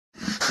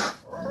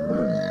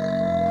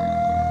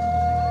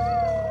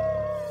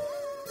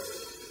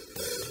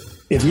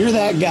If you're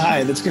that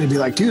guy that's going to be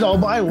like, dude, I'll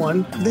buy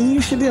one, then you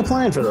should be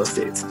applying for those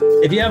states.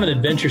 If you have an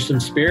adventuresome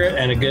spirit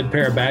and a good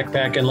pair of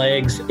backpacking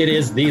legs, it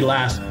is the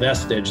last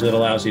vestige that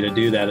allows you to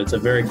do that. It's a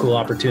very cool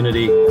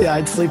opportunity. Yeah,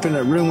 I'd sleep in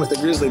a room with a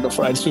grizzly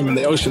before I'd swim in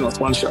the ocean with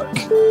one shark.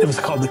 It was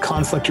called the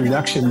conflict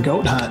reduction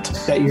goat hunt.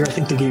 That year, I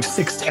think they gave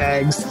 6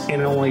 tags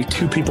and only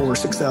 2 people were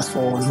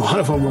successful. And one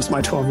of them was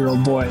my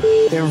 12-year-old boy.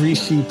 Every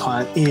sheep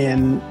hunt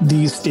in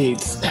these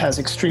states has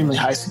extremely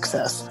high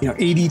success,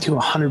 80 to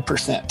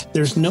 100%.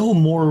 There's no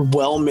more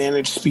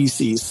well-managed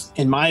species,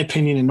 in my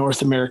opinion, in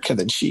North America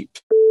than sheep.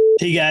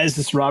 Hey guys,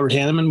 this is Robert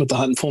Hanneman with the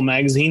Huntin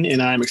magazine,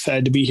 and I'm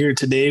excited to be here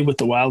today with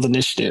the Wild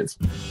Initiative.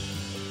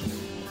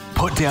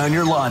 Put down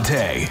your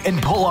latte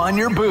and pull on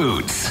your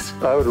boots.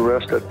 I would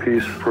rest at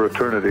peace for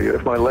eternity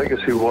if my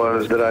legacy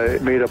was that I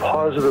made a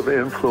positive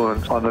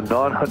influence on the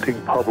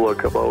non-hunting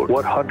public about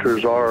what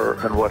hunters are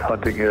and what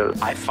hunting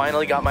is. I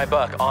finally got my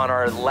buck on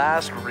our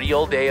last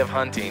real day of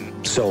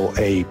hunting. So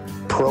a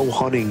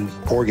pro-hunting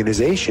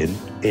organization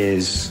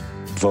is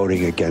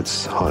voting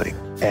against hunting.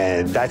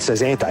 And that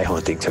says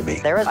anti-hunting to me.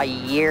 There was a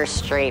year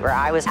straight where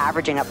I was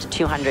averaging up to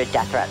 200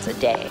 death threats a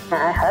day.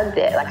 I hugged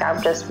it like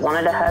I just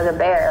wanted to hug a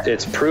bear.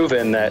 It's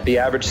proven that the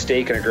average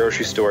steak in a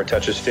grocery store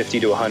touches 50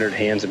 to 100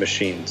 hands and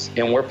machines.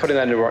 And we're putting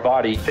that into our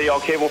body. Hey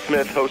y'all, Cable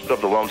Smith, host of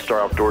the Lone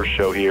Star Outdoors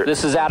show here.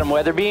 This is Adam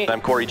Weatherby. I'm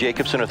Corey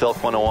Jacobson with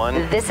Elk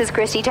 101. This is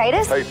Christy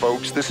Titus. Hey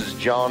folks, this is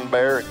John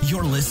Barrett.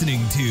 You're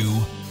listening to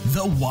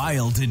The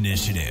Wild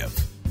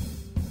Initiative.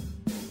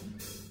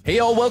 Hey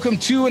y'all, welcome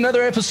to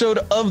another episode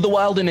of The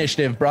Wild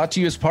Initiative, brought to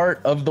you as part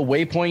of the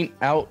Waypoint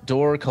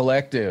Outdoor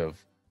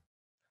Collective.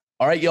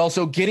 All right, y'all,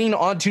 so getting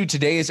on to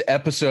today's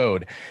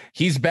episode.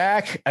 He's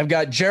back. I've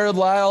got Jerrod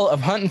Lile of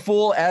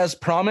Huntin as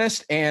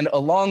promised, and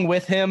along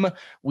with him,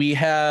 we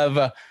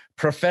have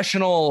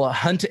professional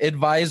hunt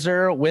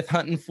advisor with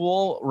Huntin,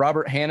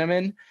 Robert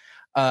Hanneman.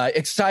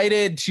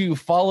 Excited to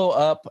follow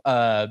up.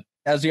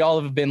 As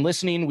y'all have been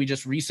listening, we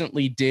just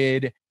recently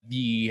did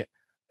the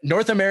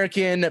North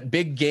American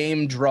big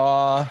game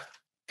draw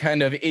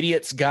kind of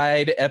idiot's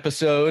guide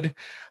episode.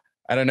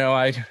 I don't know.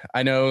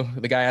 I know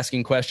the guy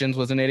asking questions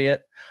was an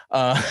idiot.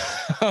 But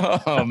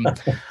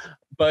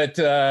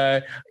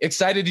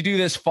excited to do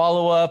this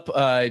follow up.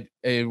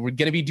 We're going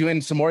to be doing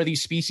some more of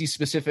these species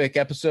specific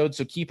episodes,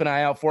 so keep an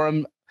eye out for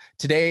them.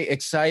 Today,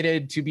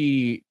 excited to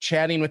be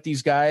chatting with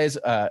these guys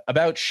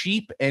about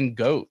sheep and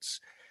goats.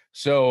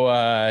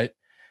 So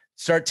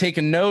start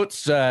taking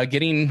notes,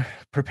 getting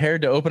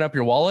prepared to open up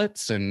your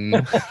wallets. And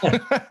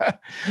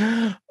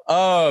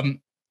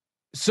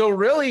so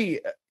really,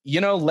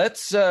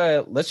 let's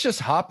just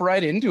hop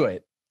right into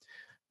it.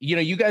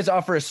 You guys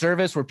offer a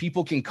service where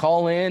people can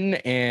call in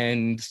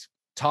and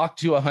talk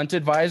to a hunt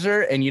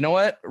advisor. And you know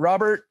what,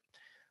 Robert,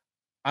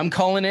 I'm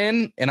calling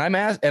in and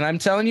I'm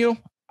telling you,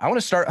 I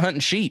want to start hunting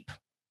sheep.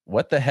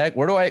 What the heck?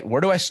 Where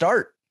do I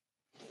start?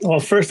 Well,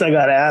 first I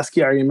got to ask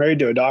you, are you married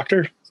to a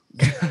doctor?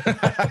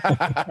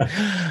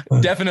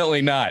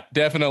 Definitely not.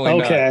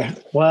 Okay.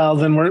 Well,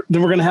 then we're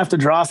going to have to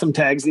draw some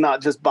tags, not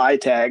just buy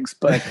tags,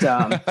 but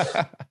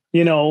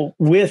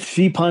with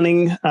sheep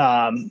hunting,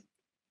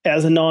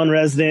 as a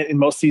non-resident in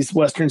most of these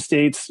Western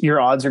states,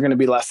 your odds are going to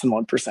be less than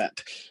 1%.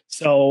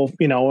 So,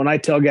 when I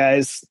tell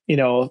guys,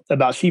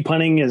 about sheep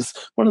hunting is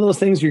one of those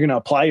things you're going to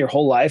apply your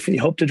whole life and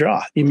you hope to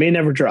draw. You may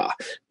never draw,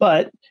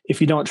 but if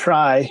you don't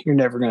try, you're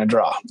never going to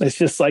draw. It's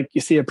just like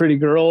you see a pretty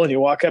girl and you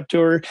walk up to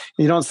her and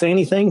you don't say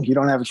anything, you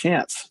don't have a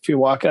chance. If you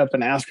walk up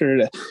and ask her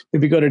to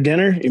maybe go to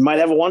dinner, you might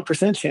have a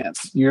 1%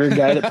 chance. You're a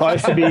guy that probably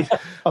should be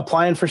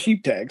applying for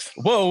sheep tags.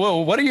 Whoa.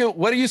 What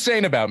are you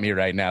saying about me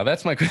right now?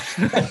 That's my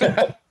question.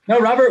 No,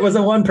 Robert was a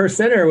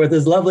 1%er with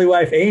his lovely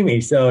wife,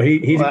 Amy. So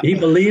he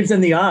believes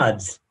in the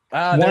odds.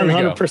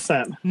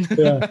 100%.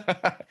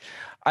 Yeah.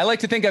 I like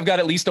to think I've got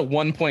at least a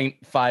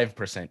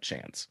 1.5%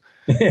 chance.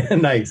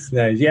 Nice.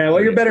 Yeah,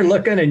 well, you're better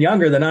looking and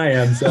younger than I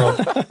am, so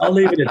I'll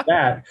leave it at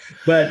that.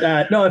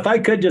 But no, if I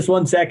could just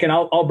 1 second,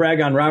 I'll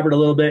brag on Robert a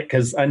little bit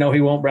because I know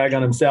he won't brag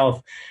on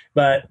himself.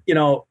 But,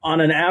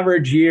 on an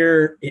average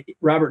year,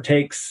 Robert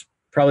takes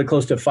probably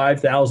close to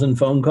 5,000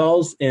 phone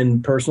calls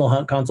in personal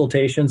hunt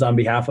consultations on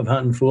behalf of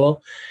Huntin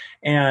Fool.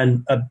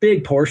 And a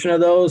big portion of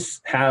those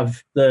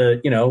have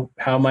the,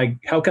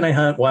 how can I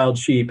hunt wild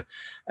sheep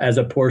as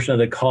a portion of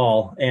the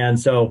call. And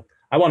so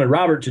I wanted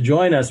Robert to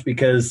join us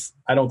because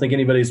I don't think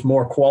anybody's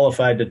more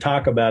qualified to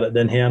talk about it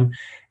than him.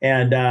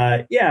 And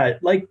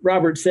like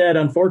Robert said,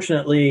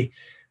 unfortunately,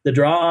 the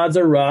draw odds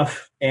are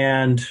rough.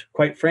 And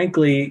quite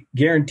frankly,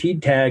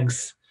 guaranteed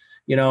tags,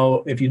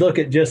 if you look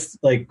at just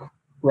like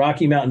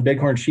Rocky Mountain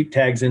Bighorn sheep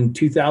tags in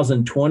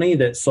 2020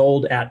 that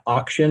sold at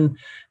auction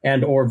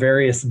and or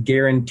various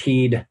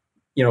guaranteed,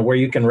 where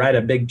you can write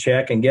a big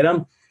check and get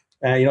them.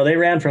 They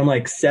ran from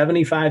like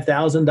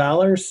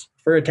 $75,000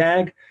 for a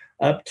tag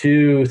up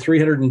to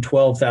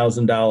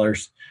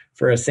 $312,000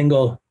 for a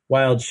single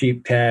wild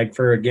sheep tag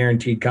for a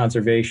guaranteed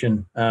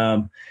conservation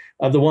of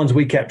the ones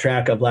we kept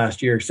track of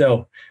last year.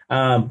 So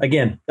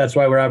again, that's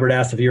why Robert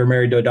asked if you were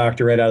married to a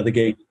doctor right out of the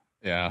gate.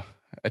 Yeah.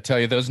 I tell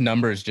you, those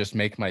numbers just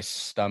make my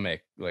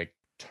stomach like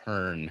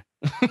turn.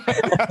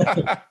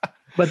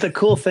 But the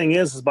cool thing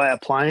is by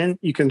applying,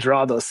 you can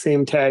draw those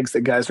same tags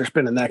that guys are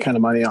spending that kind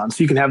of money on.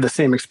 So you can have the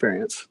same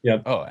experience.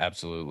 Yep. Oh,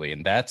 absolutely.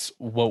 And that's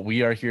what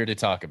we are here to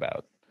talk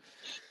about.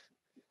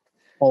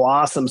 Well,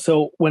 awesome.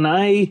 So when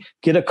I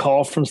get a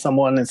call from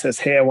someone that says,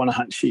 hey, I want to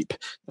hunt sheep,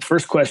 the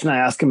first question I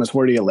ask them is,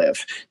 where do you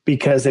live?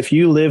 Because if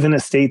you live in a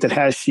state that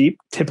has sheep,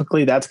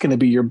 typically that's going to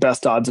be your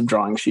best odds of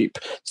drawing sheep.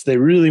 So they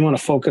really want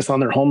to focus on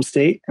their home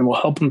state, and we'll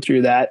help them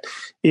through that.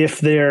 If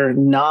they're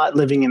not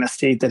living in a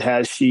state that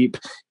has sheep,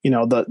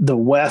 the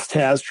West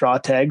has draw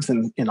tags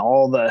in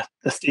all the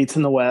states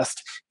in the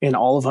West, and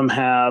all of them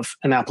have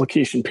an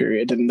application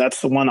period. And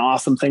that's the one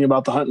awesome thing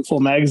about the Huntin' Full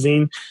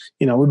magazine.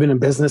 We've been in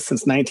business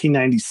since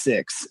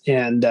 1996.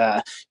 And,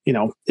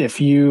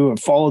 if you have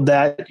followed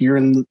that, you're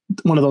in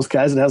one of those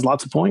guys that has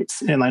lots of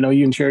points. And I know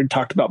you and Jerrod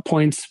talked about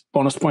points,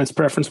 bonus points,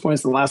 preference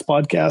points in the last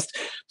podcast.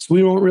 So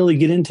we won't really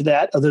get into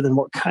that other than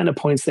what kind of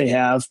points they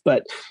have.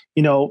 But,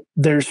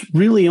 there's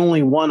really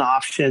only one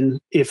option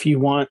if you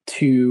want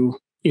to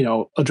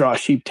draw a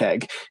sheep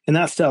tag, and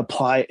that's to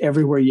apply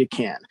everywhere you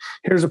can.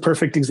 Here's a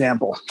perfect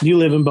example. You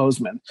live in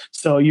Bozeman,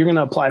 so you're going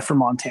to apply for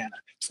Montana.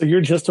 So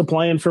you're just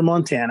applying for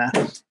Montana,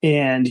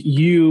 and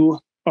you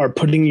are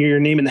putting your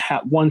name in the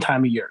hat one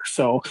time a year.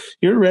 So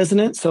you're a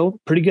resident, so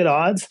pretty good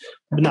odds,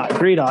 but not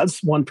great odds,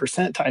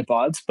 1% type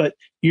odds, but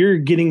you're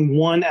getting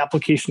one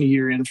application a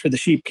year in for the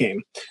sheep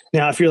game.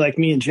 Now, if you're like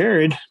me and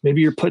Jerrod,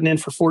 maybe you're putting in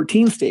for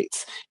 14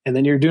 states, and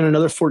then you're doing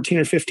another 14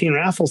 or 15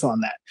 raffles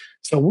on that.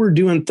 So we're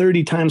doing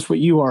 30 times what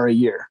you are a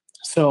year.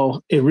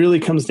 So it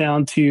really comes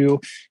down to,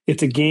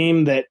 it's a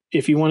game that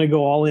if you want to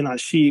go all in on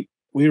sheep,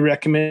 we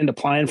recommend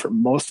applying for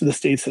most of the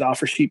states that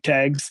offer sheep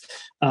tags.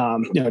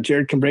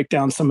 Jerrod can break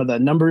down some of the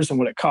numbers and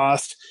what it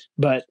costs,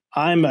 but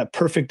I'm a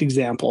perfect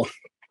example.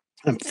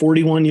 I'm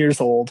 41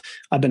 years old.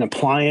 I've been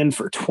applying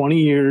for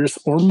 20 years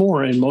or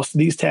more in most of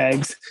these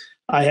tags.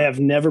 I have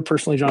never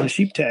personally drawn a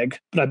sheep tag,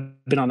 but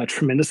I've been on a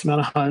tremendous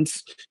amount of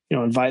hunts,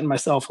 inviting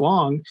myself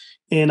along,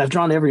 and I've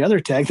drawn every other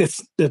tag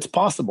that's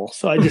possible.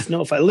 So I just know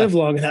if I live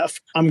long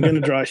enough, I'm going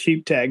to draw a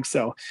sheep tag.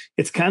 So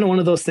it's kind of one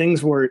of those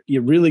things where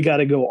you really got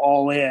to go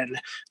all in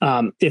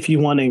if you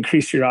want to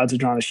increase your odds of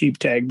drawing a sheep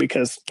tag,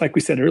 because like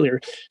we said earlier,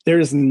 there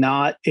is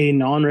not a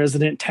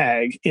non-resident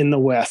tag in the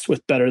West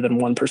with better than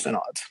 1%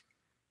 odds.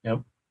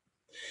 Yep.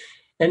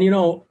 And,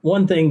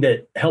 one thing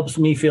that helps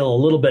me feel a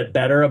little bit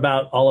better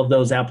about all of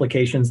those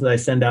applications that I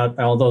send out,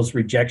 all those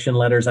rejection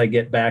letters I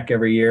get back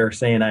every year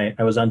saying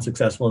I was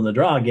unsuccessful in the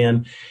draw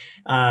again,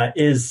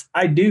 is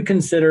I do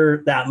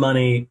consider that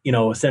money,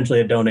 essentially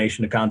a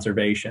donation to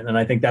conservation. And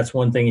I think that's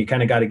one thing you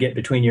kind of got to get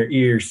between your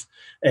ears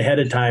ahead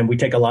of time. We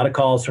take a lot of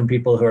calls from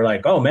people who are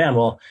like, oh, man,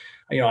 well,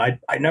 I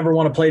never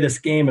want to play this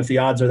game if the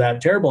odds are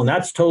that terrible. And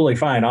that's totally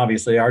fine.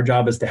 Obviously, our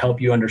job is to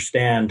help you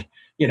understand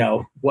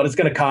what it's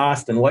going to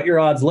cost and what your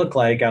odds look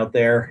like out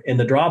there in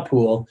the draw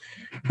pool.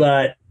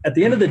 But at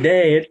the end of the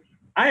day,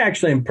 I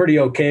actually am pretty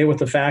okay with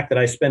the fact that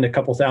I spend a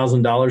couple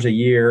 $1,000s a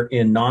year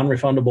in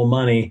non-refundable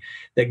money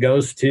that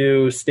goes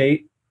to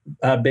state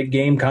big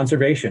game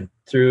conservation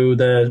through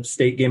the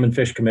state game and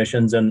fish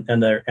commissions and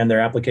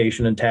their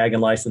application and tag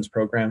and license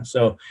program.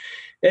 So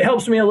it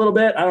helps me a little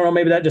bit. I don't know,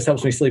 maybe that just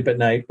helps me sleep at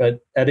night,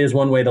 but that is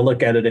one way to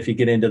look at it if you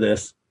get into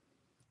this.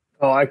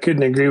 Oh, I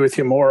couldn't agree with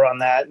you more on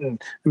that.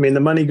 And I mean, the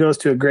money goes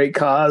to a great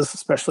cause,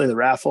 especially the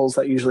raffles.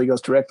 That usually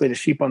goes directly to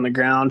sheep on the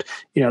ground.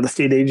 The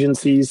state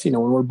agencies, when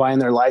we're buying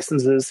their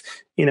licenses,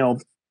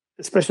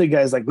 especially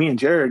guys like me and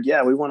Jerrod,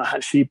 yeah, we want to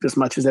hunt sheep as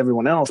much as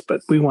everyone else, but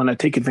we want to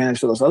take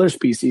advantage of those other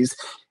species.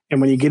 And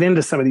when you get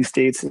into some of these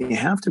states and you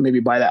have to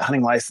maybe buy that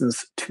hunting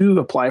license to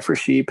apply for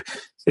sheep,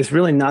 it's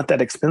really not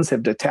that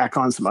expensive to tack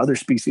on some other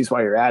species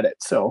while you're at it.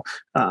 So,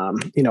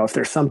 if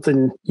there's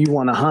something you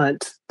want to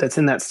hunt that's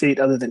in that state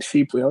other than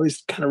sheep, we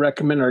always kind of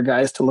recommend our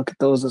guys to look at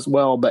those as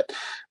well. But,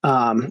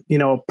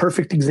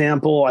 perfect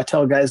example, I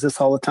tell guys this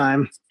all the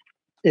time.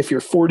 If you're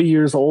 40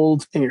 years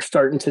old and you're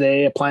starting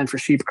today applying for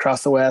sheep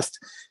across the West,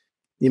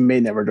 you may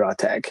never draw a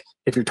tag.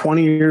 If you're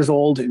 20 years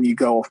old and you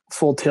go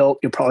full tilt,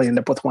 you'll probably end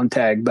up with one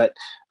tag. But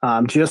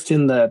just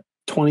in the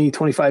 20,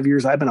 25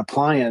 years I've been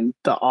applying,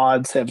 the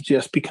odds have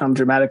just become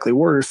dramatically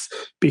worse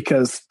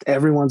because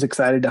everyone's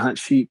excited to hunt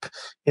sheep.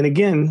 And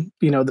again,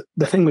 the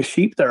thing with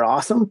sheep, they're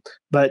awesome,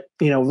 but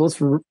let's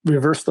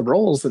reverse the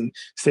roles and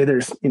say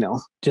there's,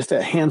 just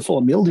a handful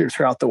of mule deer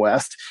throughout the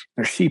West.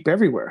 There's sheep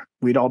everywhere.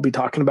 We'd all be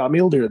talking about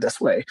mule deer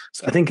this way.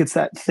 So I think it's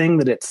that thing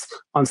that it's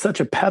on such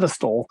a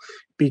pedestal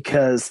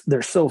because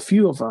there's so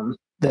few of them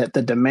that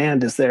the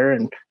demand is there,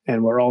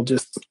 and we're all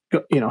just,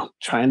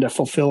 trying to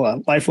fulfill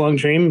a lifelong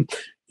dream,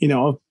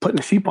 putting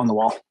a sheep on the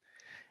wall.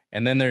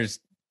 And then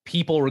there's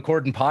people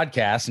recording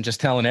podcasts and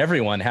just telling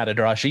everyone how to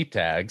draw sheep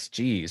tags.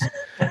 Jeez.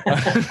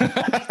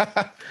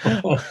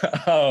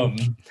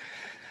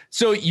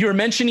 So you're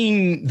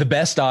mentioning the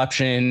best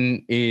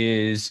option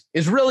is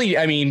really,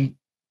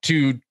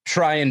 to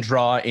try and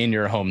draw in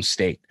your home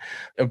state,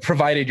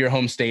 provided your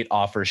home state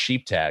offers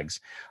sheep tags.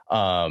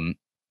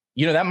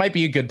 That might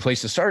be a good place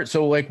to start.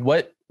 So like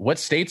what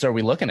states are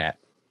we looking at?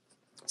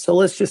 So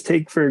let's just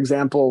take, for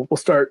example,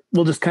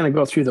 we'll just kind of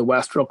go through the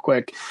West real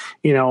quick.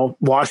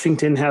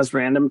 Washington has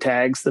random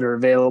tags that are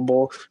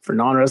available for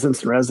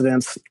non-residents and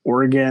residents.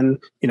 Oregon,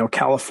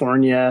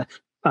 California,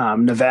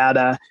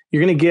 Nevada.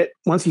 You're going to get,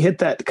 once you hit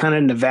that kind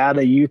of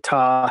Nevada,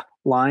 Utah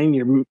line,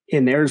 you're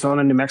in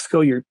Arizona, New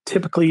Mexico, you're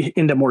typically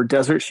into more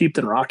desert sheep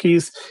than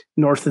Rockies.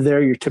 North of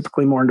there, you're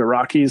typically more into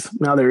Rockies.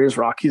 Now there is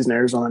Rockies in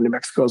Arizona, New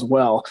Mexico as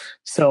well.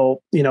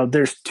 So,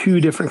 there's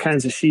two different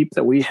kinds of sheep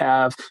that we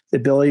have the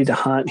ability to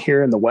hunt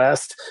here in the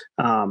West.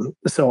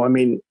 That's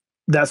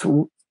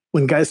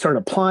when guys start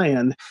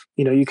applying,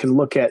 you can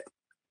look at,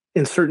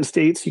 in certain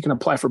states, you can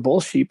apply for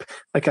bull sheep.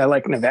 Like I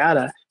like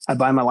Nevada, I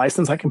buy my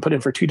license, I can put in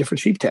for 2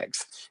 different sheep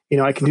tags.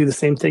 I can do the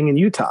same thing in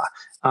Utah.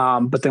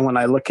 But then when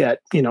I look at,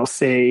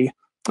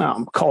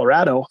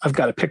 Colorado, I've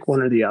got to pick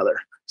one or the other.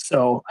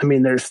 So,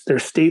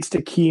 there's states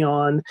to key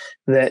on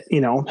that,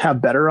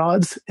 have better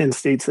odds and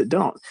states that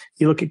don't.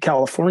 You look at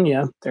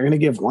California, they're going to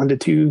give 1 to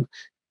 2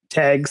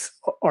 tags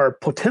are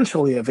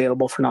potentially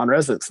available for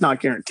non-residents, not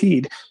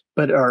guaranteed,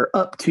 but are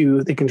up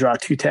to, they can draw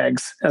 2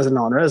 tags as a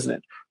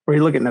non-resident. Where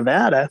you look at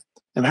Nevada's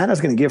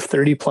going to give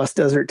 30 plus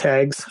desert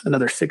tags,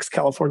 another 6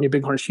 California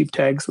bighorn sheep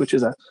tags, which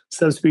is a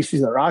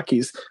subspecies of the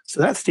Rockies. So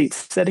that state's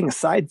setting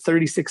aside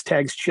 36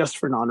 tags just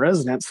for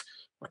non-residents,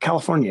 where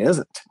California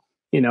isn't,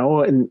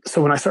 And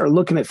so when I start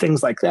looking at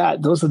things like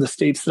that, those are the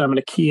states that I'm going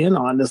to key in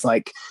on is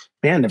like,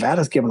 man,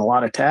 Nevada's giving a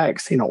lot of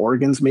tags.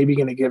 Oregon's maybe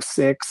going to give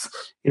 6.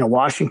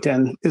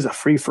 Washington is a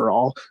free for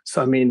all.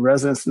 So,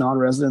 residents,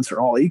 non-residents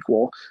are all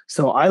equal.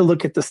 So I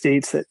look at the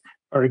states that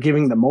are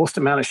giving the most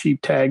amount of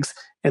sheep tags.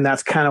 And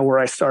that's kind of where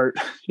I start,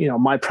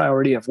 my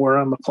priority of where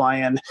I'm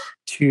applying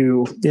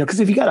to, because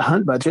if you got a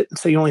hunt budget,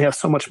 so you only have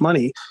so much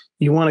money,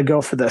 you want to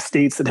go for the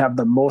states that have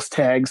the most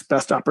tags,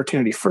 best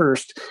opportunity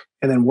first,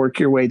 and then work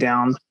your way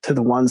down to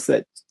the ones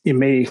that you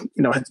may,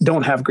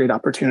 don't have great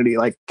opportunity,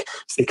 like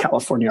say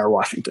California or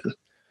Washington.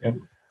 Yep.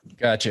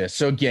 Gotcha.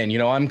 So again,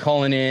 I'm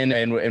calling in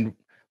and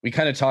we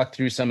kind of talked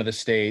through some of the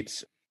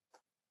states.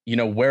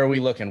 Where are we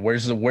looking?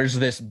 Where's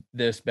this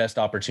best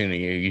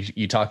opportunity?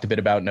 You talked a bit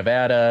about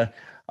Nevada.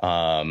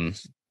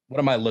 What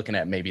am I looking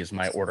at maybe as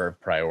my order of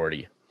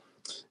priority?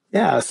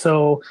 Yeah.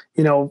 So,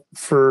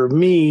 for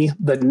me,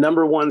 the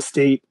number one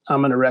state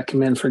I'm going to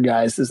recommend for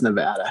guys is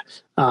Nevada,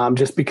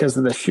 just because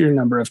of the sheer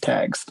number of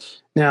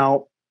tags.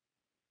 Now,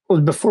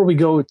 before we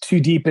go too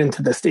deep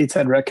into the states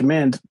I'd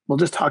recommend, we'll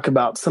just talk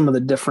about some of the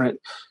different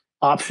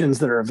options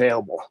that are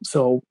available.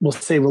 So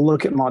we'll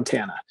look at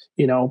Montana.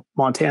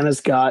 Montana's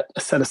got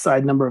a set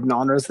aside number of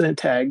non-resident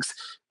tags.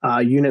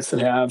 Units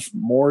that have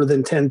more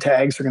than 10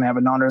 tags are going to have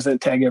a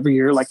non-resident tag every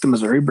year, like the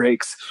Missouri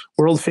Breaks.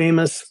 World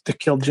famous to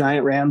kill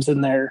giant rams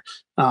in there.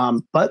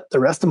 But the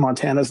rest of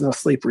Montana is no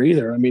sleeper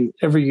either.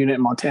 Every unit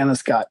in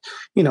Montana's got,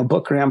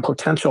 book ram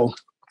potential.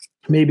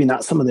 Maybe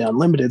not some of the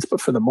unlimiteds, but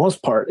for the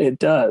most part, it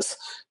does.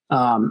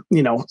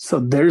 So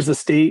there's a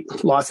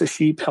state, lots of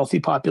sheep, healthy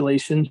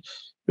population.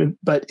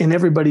 But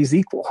everybody's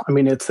equal.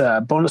 It's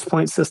a bonus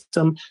point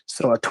system.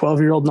 So a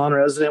 12-year-old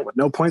non-resident with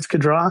no points could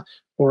draw,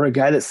 or a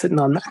guy that's sitting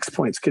on max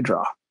points could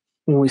draw.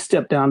 When we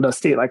step down to a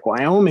state like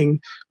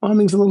Wyoming's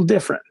a little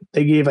different.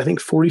 They gave, I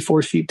think,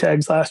 44 sheep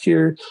tags last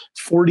year.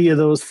 40 of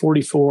those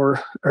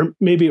 44, or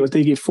maybe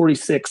they gave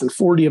 46, and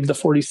 40 of the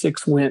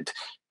 46 went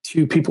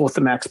to people with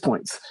the max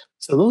points.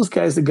 So those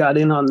guys that got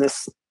in on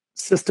this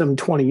system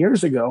 20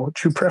 years ago,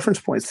 true preference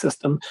point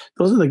system,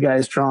 those are the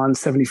guys drawing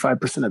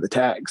 75% of the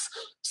tags.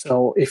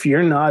 So if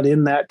you're not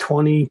in that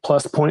 20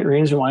 plus point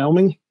range in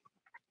Wyoming,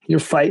 you're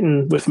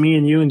fighting with me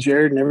and you and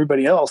Jerrod and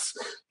everybody else,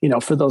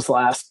 for those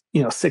last,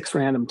 6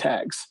 random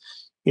tags.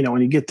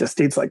 When you get to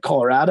states like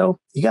Colorado,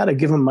 you got to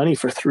give them money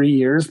for 3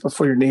 years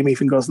before your name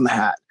even goes in the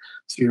hat.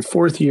 So your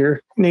 4th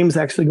year, your name's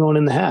actually going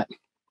in the hat.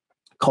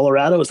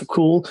 Colorado is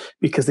cool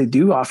because they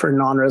do offer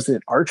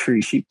non-resident archery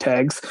sheep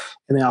tags,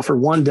 and they offer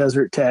 1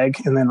 desert tag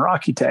and then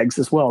Rocky tags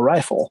as well,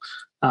 rifle.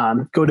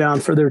 Go down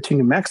further to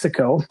New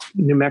Mexico.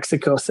 New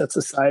Mexico sets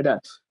aside a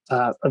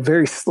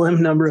very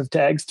slim number of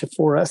tags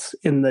for us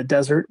in the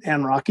desert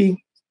and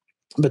Rocky,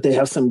 but they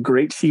have some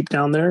great sheep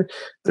down there.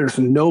 There's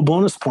no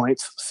bonus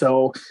points.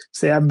 So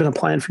say I've been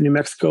applying for New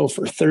Mexico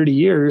for 30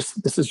 years.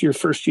 This is your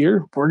first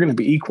year. We're going to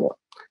be equal.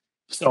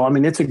 So,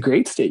 it's a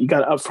great state. You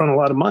got to upfront a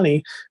lot of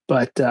money,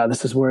 but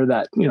this is where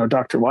that,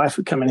 Dr. Wife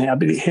would come in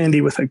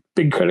handy with a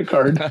big credit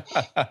card.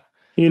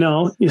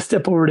 You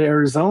step over to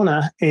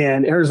Arizona,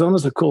 and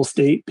Arizona's a cool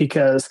state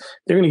because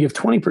they're going to give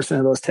 20%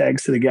 of those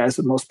tags to the guys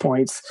with most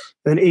points.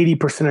 Then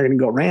 80% are going to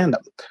go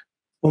random.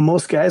 Well,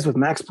 most guys with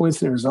max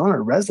points in Arizona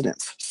are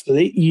residents. So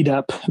they eat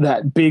up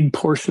that big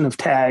portion of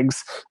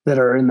tags that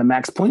are in the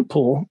max point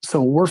pool.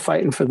 So we're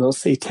fighting for those,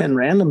 say, 10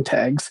 random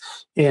tags.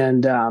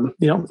 And,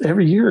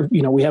 every year,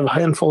 we have a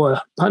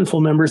handful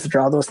members that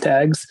draw those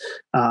tags.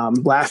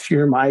 Last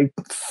year, my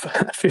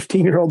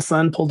 15-year-old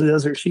son pulled a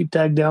desert sheep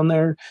tag down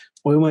there.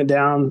 We went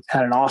down,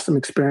 had an awesome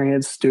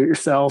experience, do it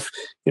yourself,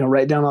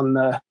 right down on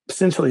the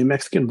essentially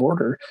Mexican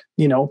border.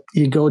 You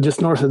go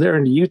just north of there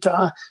into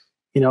Utah.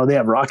 They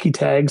have Rocky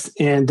tags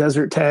and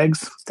desert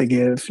tags. They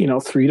give,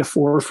 3 to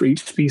 4 for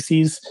each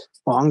species,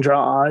 long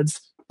draw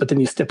odds. But then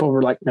you step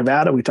over like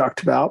Nevada, we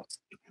talked about,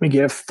 we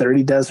give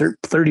 30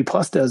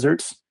 plus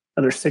deserts,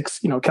 another 6,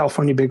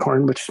 California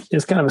bighorn, which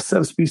is kind of a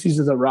subspecies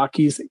of the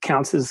Rockies. It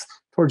counts as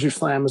towards your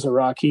slam as a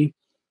Rocky.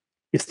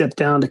 You step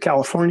down to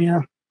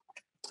California,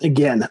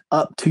 again,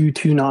 up to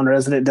 2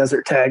 non-resident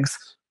desert tags.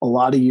 A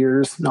lot of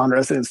years,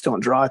 non-residents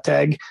don't draw a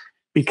tag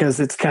because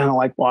it's kind of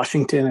like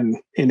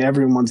Washington and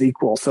everyone's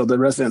equal. So the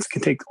residents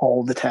can take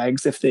all the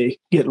tags if they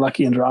get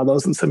lucky and draw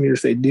those. And some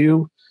years they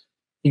do.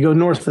 You go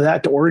north of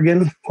that to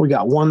Oregon, we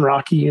got 1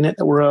 Rocky unit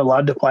that we're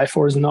allowed to apply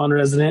for as a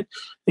non-resident.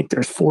 I think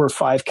there's 4 or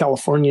 5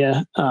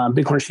 California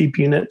bighorn sheep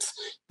units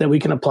that we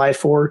can apply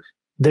for.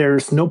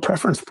 There's no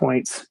preference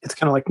points. It's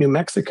kind of like New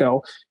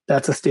Mexico.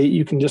 That's a state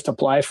you can just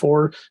apply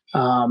for,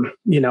 and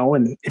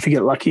if you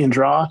get lucky and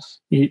draw,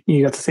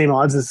 you got the same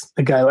odds as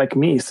a guy like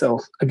me.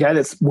 So a guy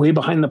that's way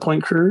behind the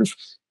point curve,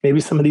 maybe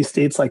some of these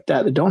states like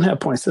that don't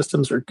have point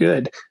systems are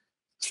good.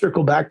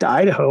 Circle back to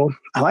Idaho.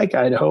 I like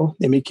Idaho.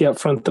 They make you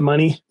upfront the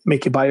money,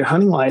 make you buy your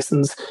hunting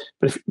license.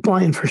 But if you're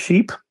applying for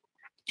sheep,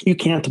 you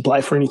can't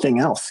apply for anything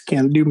else.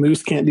 Can't do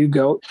moose, can't do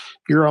goat.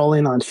 You're all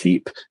in on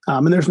sheep.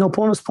 And there's no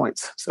bonus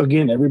points. So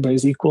again,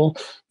 everybody's equal.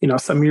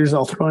 Some years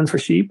I'll throw in for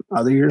sheep.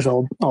 Other years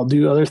I'll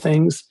do other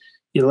things.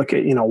 You look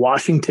at,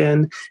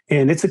 Washington,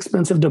 and it's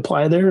expensive to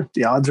apply there.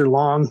 The odds are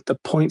long. The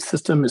point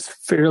system is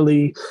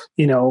fairly,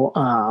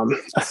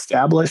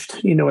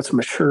 established. It's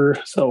mature.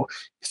 So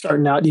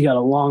starting out, you got a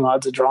long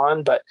odds of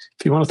drawing. But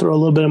if you want to throw a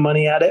little bit of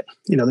money at it,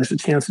 there's a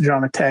chance of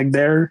drawing a tag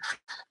there.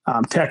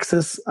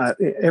 Texas,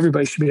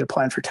 everybody should be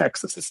applying for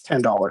Texas. It's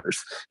 $10.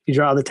 You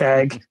draw the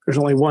tag. There's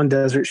only 1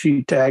 desert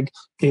sheep tag.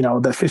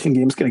 The fishing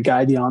game is going to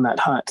guide you on that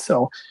hunt.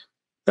 So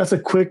that's a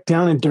quick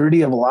down and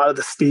dirty of a lot of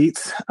the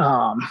states.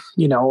 And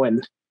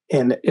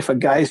if a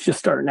guy's just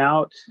starting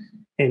out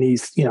and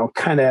he's,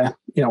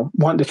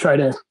 wanting to try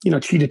to,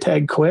 cheat a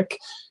tag quick,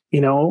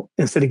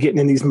 instead of getting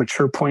in these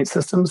mature point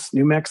systems,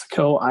 New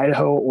Mexico,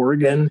 Idaho,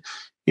 Oregon,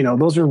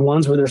 those are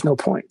ones where there's no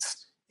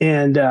points.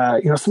 And,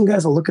 some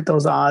guys will look at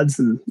those odds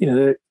and,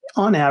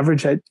 on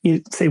average,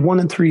 you'd say 1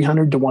 in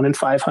 300 to 1 in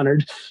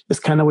 500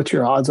 is kind of what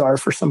your odds are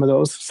for some of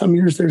those. Some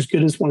years they're as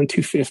good as 1 in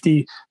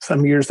 250.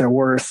 Some years they're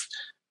worse.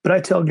 But I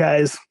tell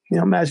guys,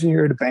 imagine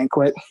you're at a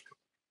banquet,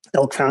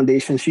 elk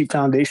foundation, sheep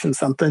foundation,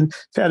 something,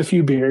 you've had a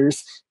few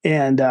beers,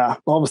 and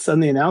all of a sudden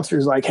the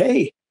announcer's like,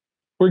 hey,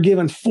 we're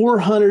giving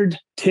 400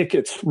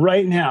 tickets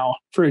right now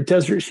for a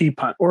desert sheep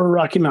hunt or a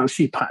Rocky Mountain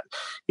sheep hunt.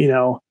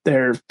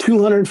 They're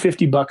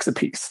 $250 a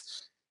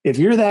piece. If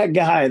you're that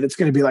guy that's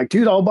going to be like,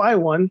 dude, I'll buy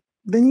one,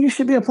 then you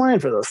should be applying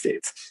for those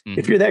states. Mm-hmm.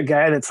 If you're that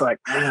guy that's like,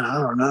 man, I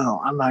don't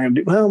know, I'm not going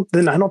to do well,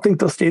 then I don't think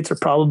those states are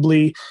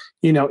probably,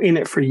 in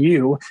it for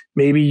you.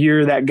 Maybe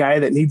you're that guy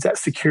that needs that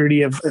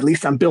security of at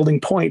least I'm building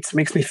points. It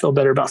makes me feel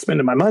better about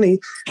spending my money.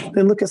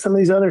 Then look at some of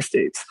these other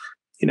states,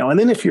 and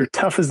then if you're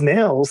tough as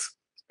nails,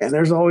 and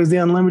there's always the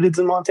unlimiteds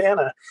in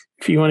Montana.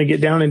 If you want to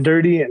get down and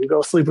dirty and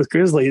go sleep with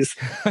grizzlies,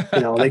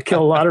 they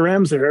kill a lot of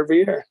rams there every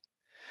year.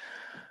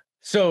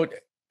 So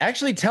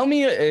actually, tell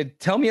me a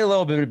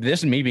little bit of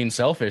this, and me being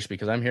selfish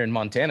because I'm here in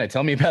Montana.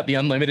 Tell me about the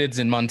unlimiteds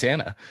in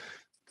Montana.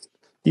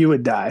 You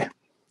would die.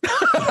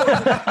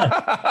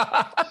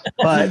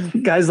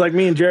 But guys like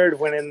me and Jerrod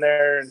went in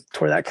there and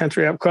tore that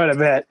country up quite a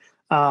bit.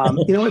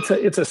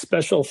 It's a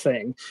special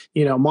thing.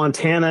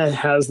 Montana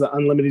has the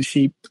unlimited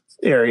sheep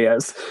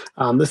areas.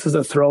 This is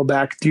a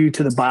throwback due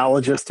to the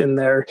biologist in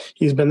there.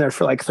 He's been there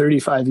for like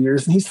 35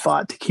 years, and he's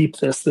fought to keep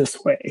this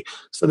way.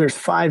 So there's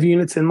 5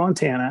 units in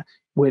Montana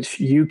which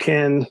you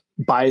can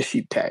buy a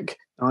sheep tag.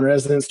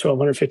 Non-residents,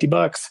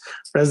 $1,250.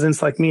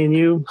 Residents like me and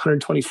you,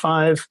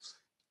 $125.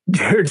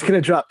 Jerrod's going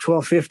to drop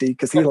 $1,250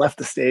 because he left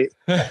the state.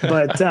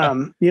 But,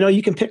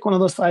 you can pick one of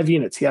those 5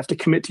 units. You have to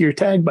commit to your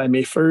tag by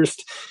May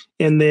 1st.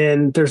 And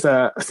then there's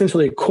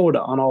essentially a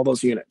quota on all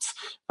those units.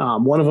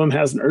 One of them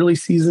has an early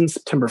season,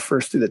 September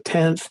 1st through the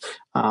 10th.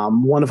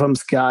 One of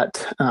them's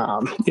got,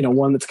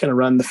 one that's going to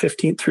run the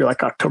 15th through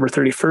like October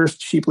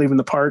 31st, sheep leaving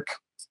the park.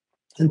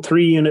 And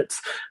 3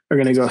 units are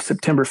going to go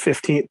September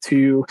 15th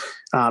to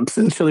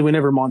essentially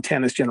whenever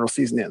Montana's general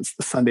season ends,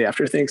 the Sunday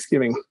after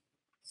Thanksgiving.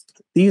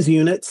 These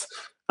units,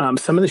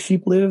 some of the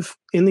sheep live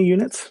in the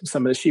units.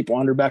 Some of the sheep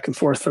wander back and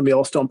forth from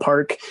Yellowstone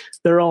Park.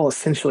 They're all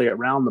essentially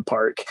around the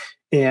park.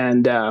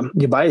 And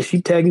you buy a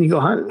sheep tag and you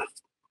go hunting.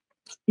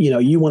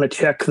 You want to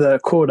check the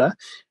quota.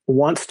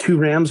 Once 2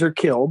 rams are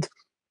killed,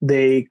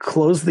 they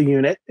close the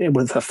unit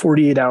with a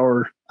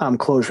 48-hour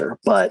closure,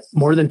 but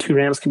more than 2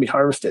 rams can be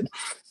harvested.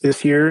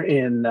 This year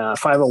in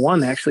 501,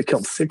 they actually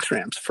killed 6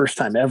 rams, first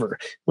time ever.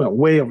 Went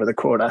way over the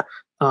quota.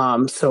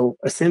 So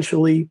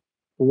essentially,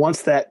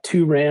 once that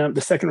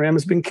the second ram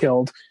has been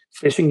killed,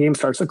 fishing game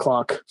starts the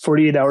clock.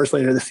 48 hours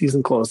later, the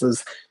season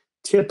closes.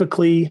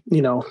 Typically,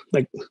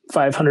 like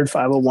 500,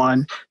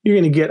 501, you're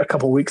going to get a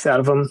couple weeks out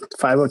of them.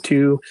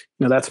 502,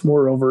 that's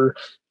more over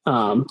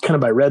kind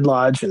of by Red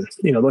Lodge, and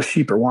those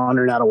sheep are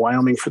wandering out of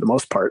Wyoming for the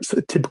most part, so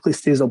it typically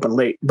stays open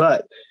late.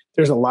 But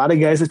there's a lot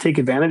of guys that take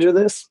advantage of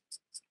this.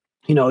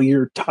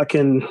 You're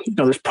talking,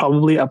 there's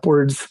probably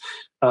upwards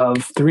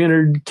of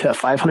 300 to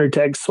 500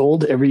 tags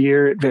sold every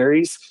year. It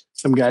varies.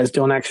 Some guys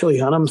don't actually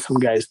hunt them. Some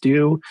guys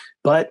do.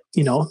 But,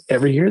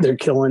 every year they're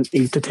killing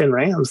 8 to 10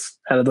 rams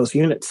out of those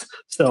units.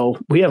 So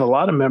we have a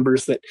lot of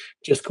members that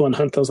just go and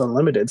hunt those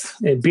unlimiteds.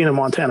 And being a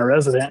Montana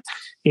resident,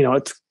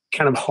 it's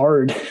kind of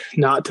hard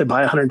not to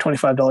buy a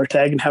 $125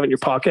 tag and have it in your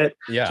pocket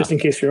just in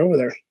case you're over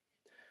there.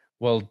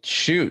 Well,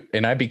 shoot.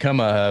 And I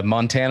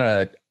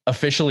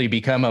officially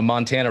become a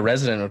Montana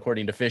resident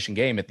according to Fish and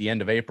Game at the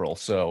end of April.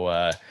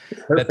 So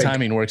that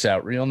timing works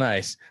out real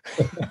nice.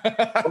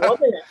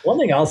 One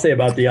thing I'll say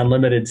about the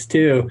unlimiteds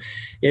too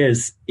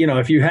is,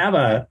 if you have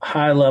a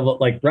high level,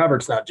 like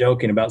Robert's not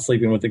joking about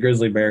sleeping with the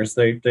grizzly bears.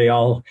 They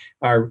all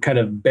are kind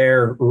of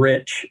bear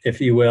rich, if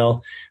you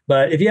will.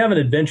 But if you have an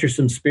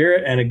adventuresome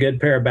spirit and a good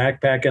pair of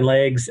backpacking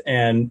legs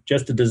and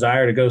just a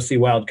desire to go see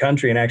wild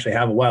country and actually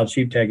have a wild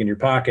sheep tag in your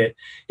pocket,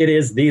 it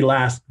is the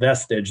last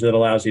vestige that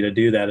allows you to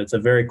do that. It's a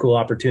very cool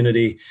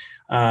opportunity.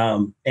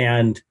 And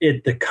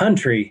the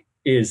country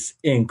is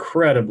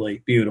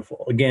incredibly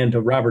beautiful. Again,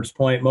 to Robert's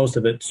point, most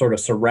of it sort of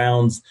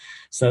surrounds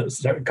a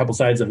couple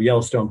sides of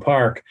Yellowstone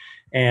Park.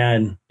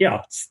 And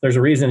there's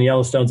a reason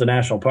Yellowstone's a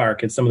national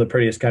park. It's some of the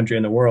prettiest country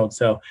in the world.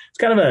 So it's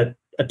kind of a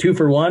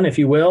 2-for-1, if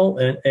you will.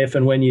 And if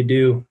and when you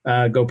do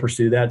go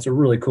pursue that, it's a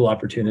really cool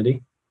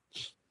opportunity.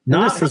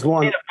 This is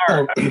one.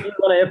 I want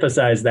to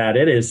emphasize that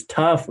it is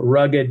tough,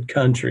 rugged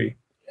country.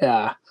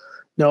 Yeah.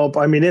 Nope.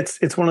 I mean,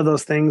 it's one of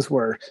those things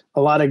where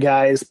a lot of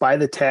guys buy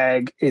the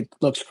tag. It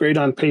looks great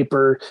on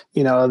paper.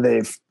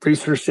 They've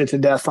researched it to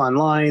death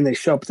online. They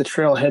show up at the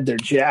trailhead. They're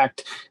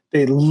jacked.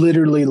 They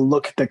literally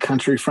look at the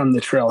country from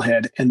the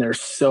trailhead and they're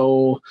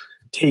so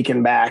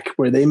taken back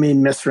where they may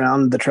miss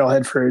around the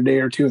trailhead for a day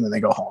or two and then they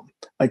go home.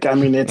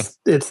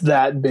 It's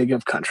that big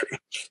of country,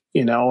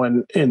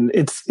 and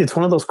it's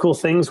one of those cool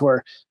things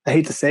where I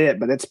hate to say it,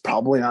 but it's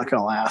probably not going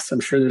to last. I'm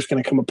sure there's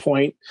going to come a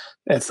point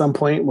at some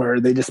point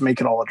where they just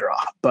make it all a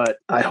draw, but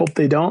I hope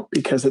they don't,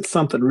 because it's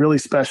something really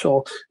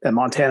special that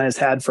Montana has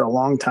had for a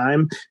long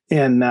time.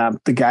 And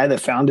the guy that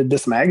founded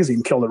this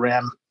magazine killed a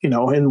ram,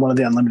 in one of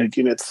the unlimited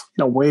units,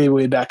 way,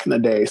 way back in the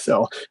day.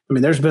 So,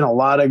 there's been a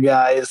lot of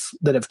guys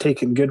that have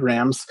taken good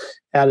rams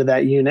out of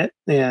that unit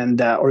and,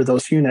 or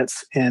those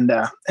units. And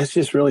it's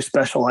just really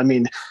special.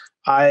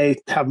 I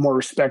have more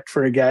respect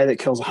for a guy that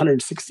kills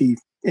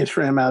 160-inch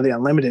ram out of the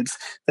unlimiteds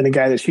than a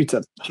guy that shoots a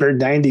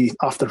 190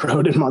 off the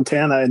road in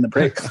Montana in the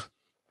breaks.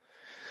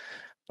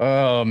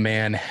 Oh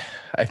man,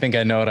 I think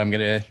I know what I'm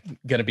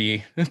gonna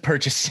be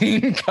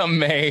purchasing come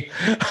May.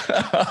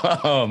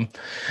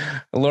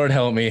 Lord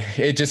help me.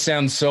 It just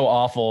sounds so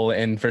awful,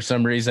 and for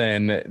some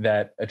reason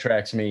that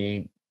attracts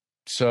me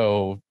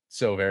so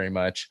very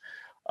much.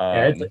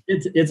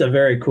 It's a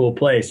very cool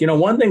place.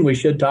 One thing we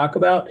should talk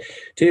about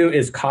too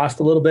is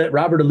cost a little bit.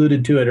 Robert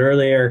alluded to it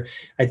earlier.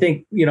 I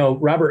think,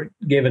 Robert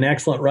gave an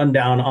excellent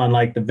rundown on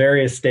like the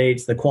various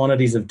states, the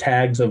quantities of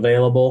tags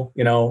available,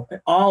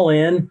 all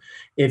in.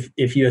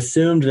 If you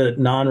assumed that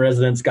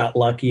non-residents got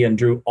lucky and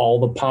drew all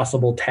the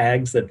possible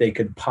tags that they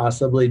could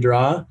possibly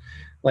draw,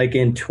 like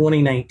in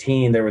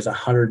 2019, there was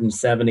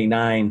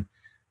 179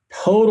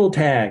 total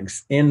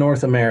tags in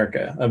North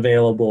America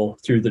available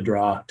through the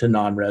draw to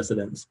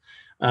non-residents.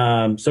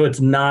 So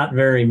it's not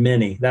very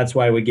many. That's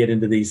why we get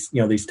into these,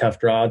 these tough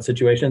draw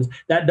situations.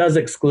 That does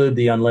exclude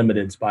the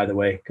unlimiteds, by the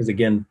way, because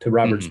again, to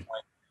Robert's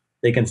point,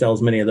 they can sell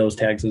as many of those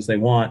tags as they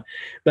want.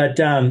 But,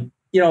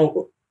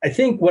 I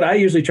think what I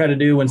usually try to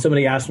do when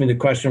somebody asks me the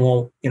question,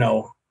 well,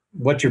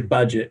 what's your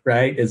budget,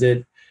 right?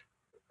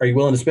 Are you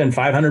willing to spend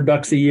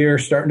 $500 a year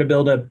starting to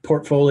build a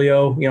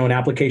portfolio, an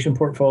application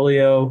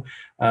portfolio,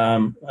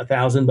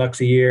 $1,000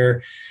 a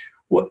year?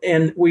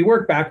 And we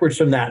work backwards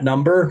from that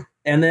number.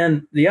 And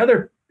then the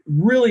other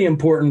really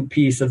important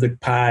piece of the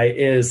pie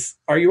is,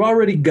 are you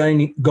already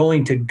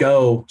going to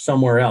go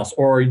somewhere else?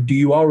 Or do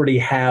you already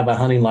have a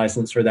hunting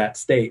license for that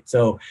state?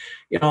 So,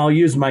 I'll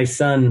use my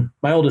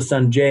oldest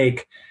son,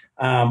 Jake.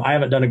 I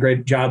haven't done a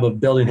great job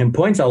of building him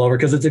points all over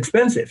because it's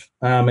expensive.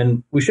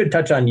 And we should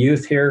touch on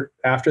youth here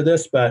after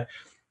this, but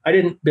I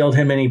didn't build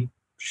him any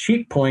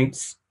sheep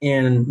points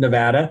in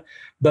Nevada.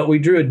 But we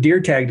drew a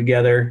deer tag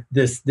together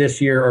this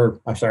year,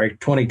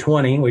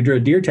 2020. We drew a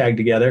deer tag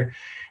together.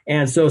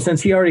 And so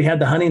since he already had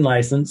the hunting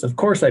license, of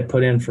course, I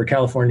put in for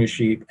California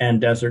sheep and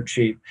desert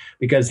sheep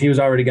because he was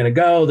already going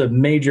to go. The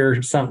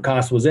major sunk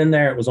cost was in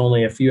there. It was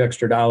only a few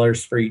extra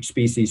dollars for each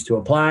species to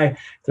apply,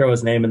 throw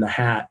his name in the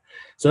hat.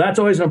 So that's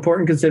always an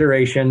important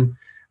consideration.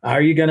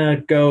 Are you going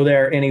to go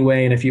there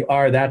anyway? And if you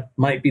are, that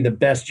might be the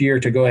best year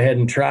to go ahead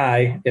and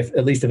try,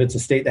 at least if it's a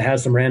state that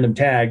has some random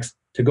tags,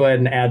 to go ahead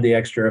and add the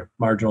extra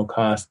marginal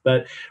cost.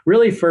 But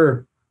really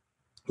for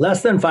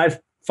less than $500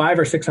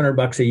 or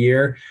 $600 a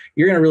year,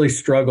 you're going to really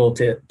struggle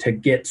to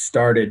get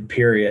started,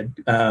 period.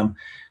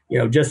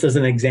 Just as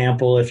an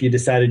example, if you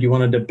decided you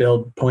wanted to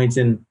build points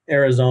in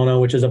Arizona,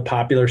 which is a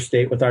popular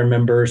state with our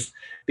members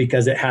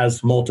because it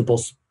has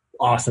multiple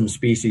awesome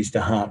species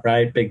to hunt,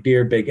 right? Big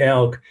deer, big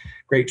elk,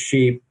 great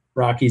sheep,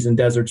 Rockies and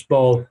deserts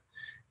both.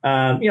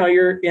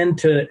 You're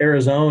into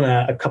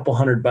Arizona a couple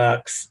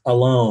 $100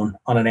 alone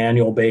on an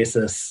annual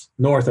basis,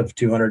 north of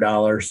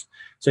 $200.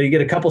 So you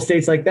get a couple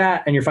states like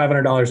that and your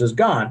 $500 is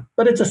gone,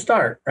 but it's a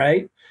start,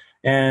 right?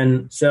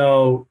 And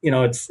so,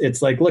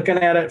 it's like looking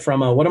at it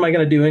from what am I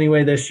going to do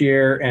anyway this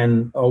year?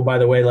 And, oh, by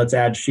the way, let's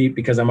add sheep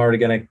because I'm already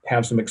going to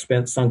have some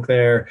expense sunk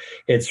there.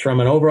 It's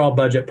from an overall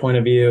budget point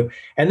of view.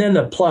 And then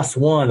the plus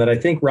one that I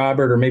think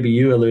Robert, or maybe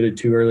you alluded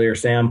to earlier,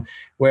 Sam,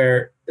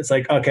 where it's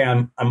like, okay,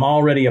 I'm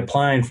already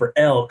applying for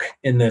elk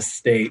in this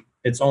state.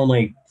 It's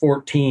only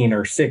 14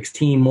 or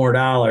 16 more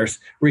dollars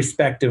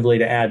respectively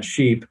to add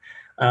sheep.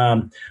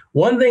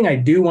 One thing I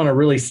do want to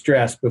really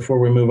stress before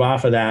we move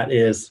off of that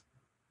is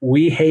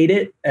we hate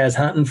it as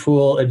hunt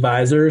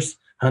advisors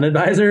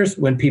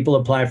when people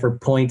apply for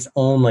points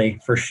only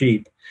for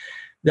sheep.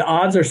 The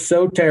odds are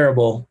so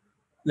terrible.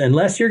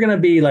 Unless you're going to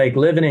be like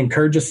living in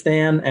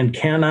Kyrgyzstan and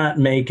cannot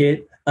make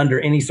it under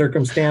any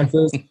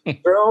circumstances,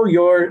 throw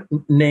your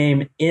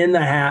name in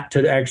the hat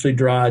to actually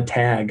draw a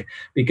tag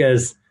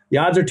because the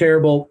odds are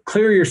terrible.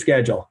 Clear your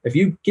schedule. If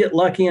you get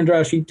lucky and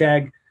draw a sheep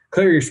tag,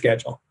 clear your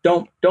schedule.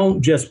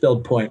 Don't just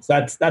build points.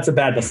 That's a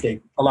bad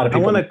mistake. A lot of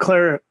people. I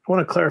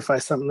want to clarify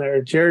something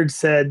there. Jerrod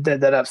said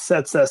that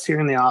upsets us here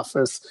in the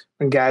office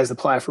when guys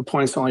apply for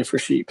points only for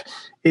sheep.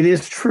 It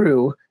is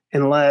true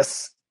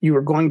unless you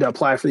were going to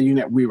apply for the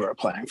unit we were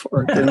applying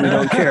for. Then we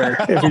don't care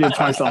if you did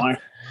points only.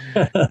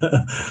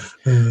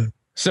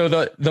 So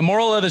the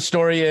moral of the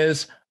story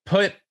is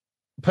put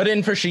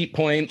in for sheep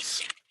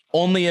points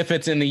only if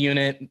it's in the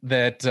unit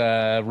that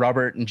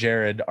Robert and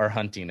Jerrod are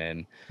hunting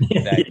in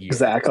that year.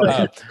 Exactly.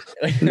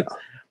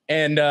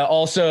 And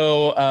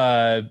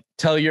also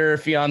tell your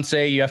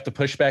fiance you have to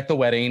push back the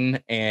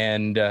wedding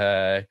and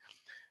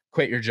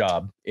quit your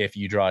job if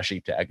you draw a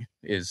sheep tag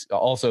is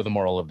also the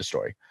moral of the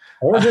story.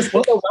 Or just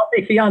with a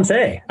wealthy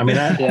fiance. I mean,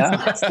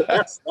 that's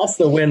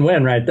the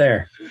win-win right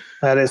there.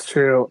 That is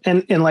true.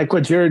 And like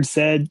what Jerrod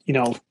said,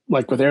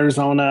 like with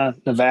Arizona,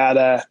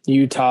 Nevada,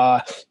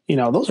 Utah,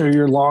 those are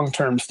your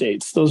long-term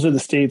states. Those are the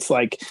states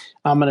like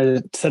I'm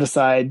going to set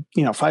aside,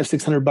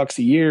 $500-600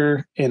 a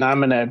year, and I'm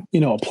going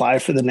to, apply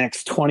for the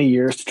next 20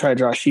 years to try to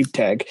draw a sheep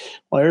tag.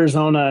 Well,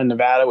 Arizona and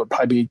Nevada would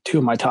probably be two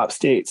of my top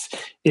states.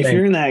 If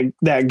you're in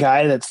that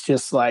guy that's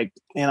just like,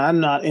 and I'm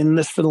not in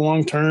this for the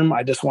long term,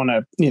 I just want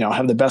to,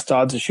 have the best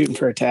odds of shooting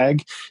for a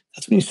tag.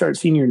 That's when you start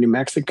seeing your New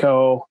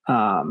Mexico,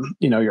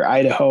 your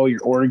Idaho,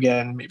 your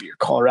Oregon, maybe your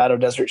Colorado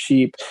desert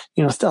sheep,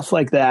 stuff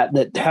like that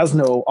has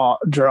no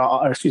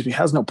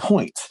has no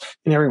points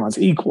and everyone's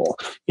equal.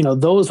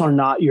 Those are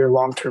not your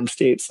long-term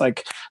states.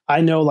 Like I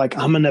know, like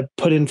I'm going to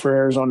put in for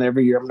Arizona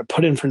every year. I'm going to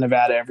put in for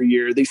Nevada every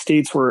year. These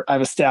states where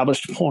I've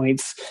established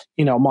points,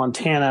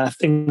 Montana,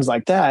 things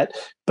like that.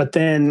 But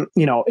then,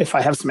 if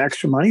I have some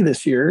extra money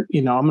this year,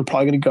 I'm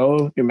probably going to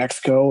go New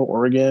Mexico,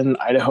 Oregon,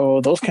 Idaho,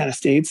 those kind of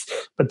states.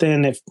 But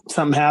then if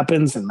something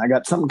happens and I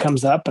got something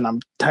comes up and I'm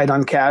tight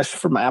on cash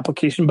for my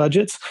application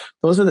budgets,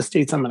 those are the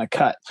states I'm going to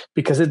cut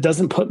because it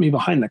doesn't put me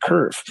behind the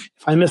curve.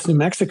 If I miss New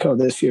Mexico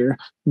this year,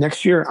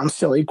 next year, I'm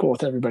still equal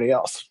with everybody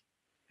else.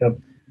 Yep.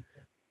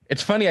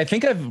 It's funny. I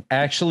think I've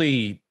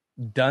actually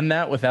done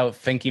that without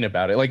thinking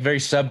about it, like very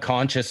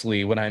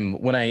subconsciously when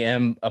I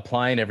am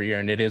applying every year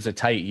and it is a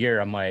tight year,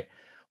 I'm like,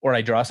 or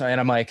I draw something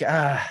and I'm like,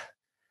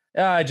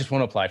 I just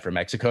want to apply for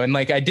Mexico. And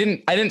like, I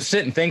didn't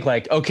sit and think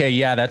like, okay,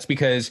 yeah, that's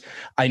because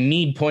I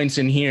need points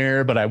in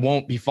here, but I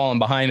won't be falling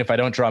behind if I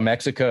don't draw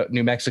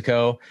New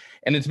Mexico.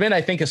 And it's been,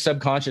 I think, a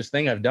subconscious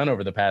thing I've done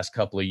over the past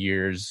couple of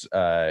years.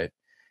 And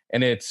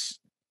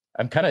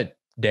I'm kind of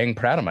dang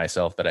proud of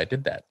myself that I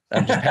did that.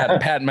 I'm just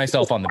patting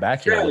myself on the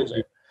back here a little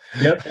bit.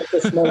 Yep. That's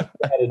a smart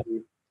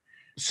strategy.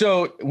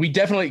 So we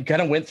definitely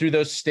kind of went through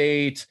those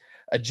states,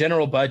 a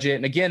general budget.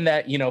 And again,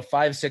 that,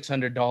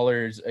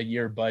 $500-600 a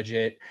year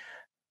budget,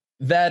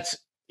 that's,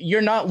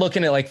 you're not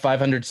looking at like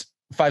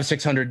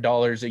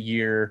 $500-600 a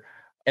year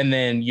and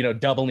then,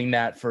 doubling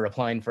that for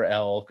applying for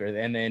elk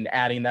and then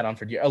adding that on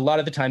for a lot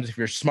of the times, if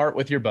you're smart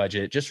with your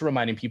budget, just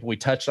reminding people, we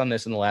touched on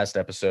this in the last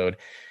episode.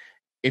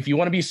 If you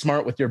want to be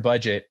smart with your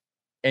budget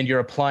and you're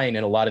applying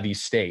in a lot of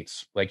these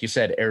states, like you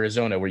said,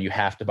 Arizona, where you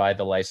have to buy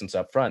the license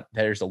up front,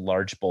 there's a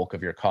large bulk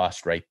of your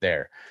cost right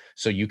there.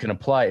 So you can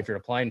apply, if you're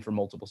applying for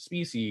multiple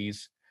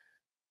species,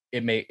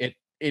 it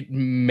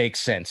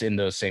makes sense in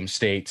those same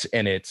states,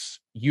 and it's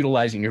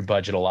utilizing your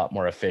budget a lot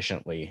more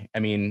efficiently. I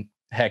mean,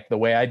 heck, the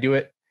way I do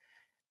it,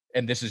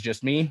 and this is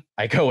just me,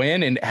 I go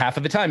in and half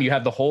of the time you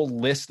have the whole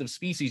list of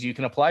species you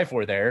can apply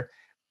for there,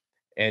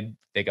 and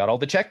they got all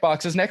the check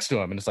boxes next to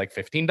them, and it's like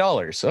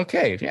 $15.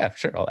 Okay, yeah,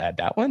 sure, I'll add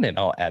that one, and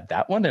I'll add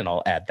that one, and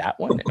I'll add that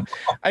one.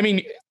 I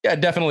mean, yeah,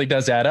 it definitely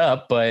does add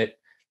up, but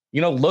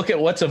look at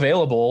what's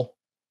available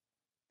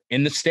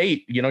in the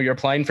state. You're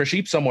applying for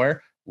sheep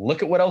somewhere.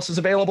 Look at what else is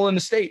available in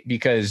the state,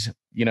 because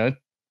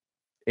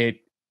it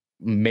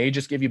may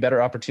just give you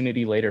better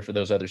opportunity later for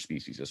those other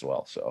species as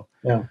well. So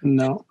yeah.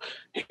 No,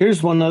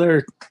 here's one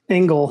other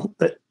angle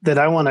that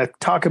I want to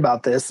talk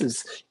about. This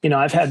is,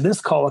 I've had this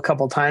call a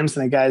couple of times,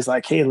 and the guy's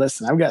like, "Hey,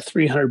 listen, I've got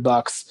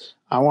 $300.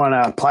 I want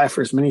to apply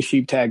for as many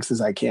sheep tags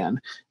as I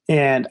can.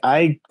 And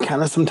I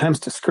kind of sometimes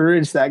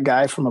discourage that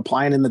guy from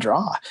applying in the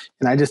draw.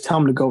 And I just tell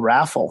him to go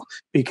raffle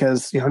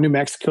because, New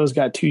Mexico's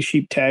got 2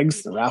 sheep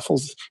tags. The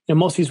raffles,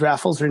 most of these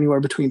raffles are anywhere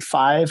between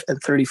 $5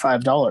 and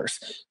 $35.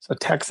 So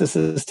Texas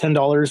is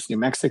 $10, New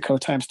Mexico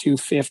times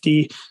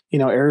 250.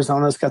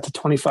 Arizona's got the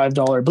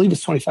 $25, I believe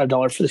it's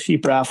 $25 for the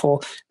sheep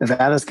raffle.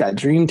 Nevada's got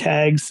dream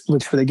tags,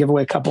 which they give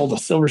away a couple, the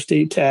silver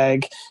state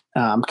tag.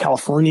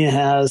 California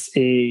has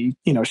a,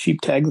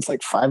 sheep tag that's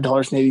like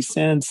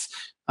 $5.80.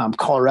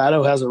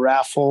 Colorado has a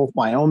raffle.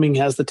 Wyoming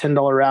has the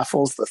 $10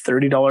 raffles, the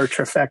 $30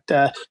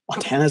 trifecta.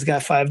 Montana's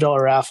got $5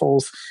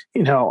 raffles.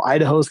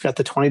 Idaho's got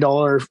the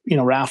 $20,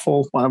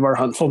 raffle. One of our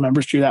Huntful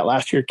members drew that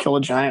last year, kill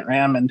a giant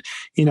ram. And,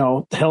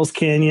 the Hells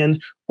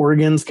Canyon,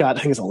 Oregon's got, I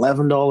think it's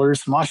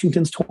 $11.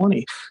 Washington's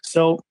 $20.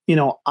 So,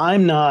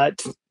 I'm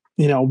not,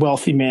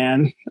 wealthy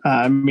man.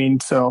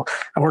 So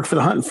I work for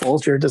the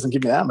Huntfuls. Jerrod doesn't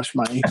give me that much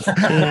money.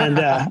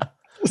 And,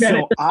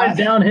 so I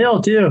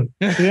downhill too.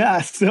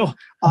 Yeah. So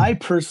I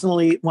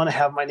personally want to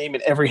have my name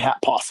in every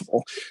hat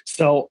possible.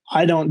 So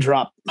I don't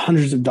drop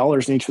hundreds of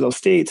dollars in each of those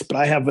states, but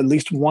I have at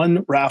least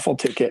one raffle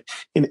ticket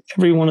in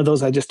every one of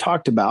those I just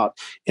talked about.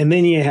 And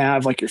then you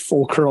have like your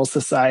Full Curl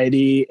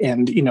Society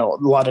and, a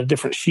lot of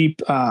different sheep,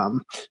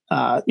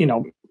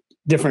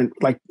 different,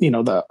 like,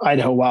 the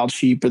Idaho Wild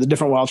Sheep or the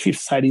different wild sheep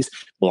societies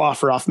will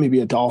offer off maybe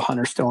a doll hunt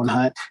or stone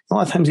hunt. A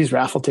lot of times these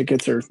raffle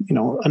tickets are,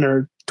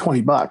 under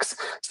 $20.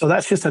 So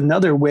that's just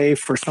another way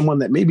for someone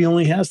that maybe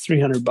only has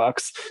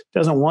 $300,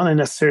 doesn't want to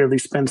necessarily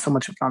spend so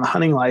much on a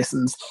hunting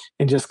license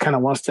and just kind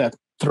of wants to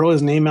throw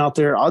his name out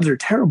there. Odds are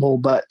terrible,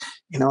 but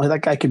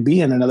that guy could be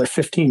in another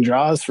 15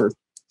 draws for,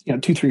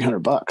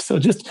 $200-$300. So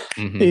just,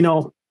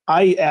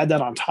 I add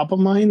that on top of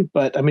mine,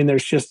 but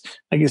there's just,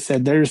 like I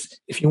said,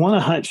 if you want to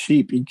hunt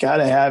sheep, you got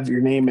to have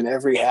your name in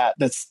every hat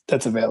that's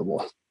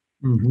available.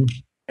 Mm-hmm.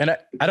 And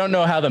I don't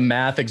know how the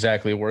math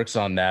exactly works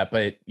on that,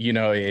 but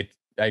it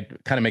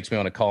kind of makes me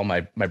want to call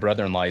my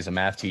brother-in-law. He's a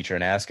math teacher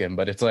and ask him,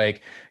 but it's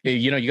like,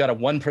 you got a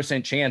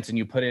 1% chance and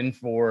you put in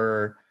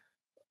for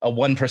a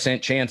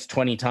 1% chance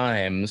 20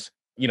 times,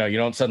 you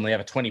don't suddenly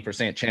have a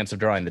 20% chance of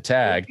drawing the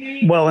tag.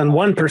 Well, and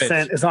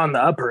 1% is on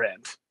the upper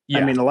end.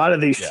 Yeah. A lot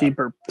of these sheep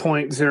are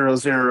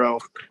 0.00,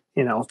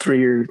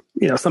 3 or,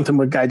 something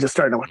with guy just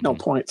starting with no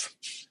points.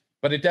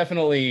 But it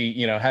definitely,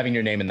 having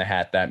your name in the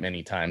hat that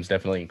many times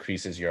definitely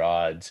increases your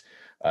odds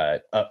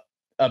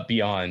up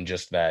beyond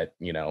just that,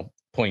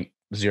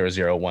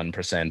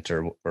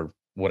 0.001% or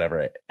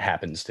whatever it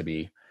happens to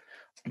be.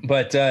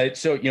 But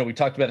so, we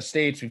talked about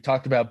estates, we've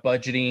talked about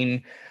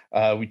budgeting,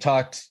 we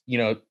talked,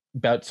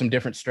 about some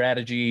different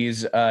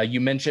strategies. You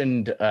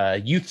mentioned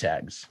youth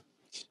tags.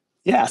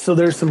 Yeah, so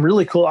there's some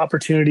really cool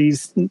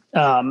opportunities.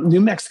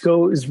 New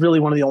Mexico is really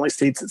one of the only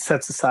states that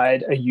sets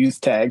aside a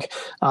youth tag,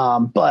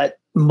 but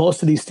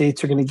most of these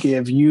states are going to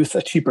give youth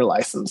a cheaper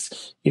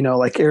license.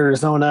 Like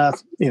Arizona,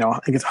 I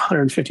think it's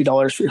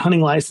 $150 for your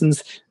hunting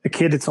license. A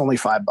kid, it's only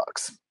 $5.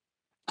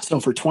 So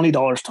for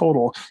 $20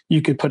 total,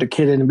 you could put a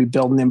kid in and be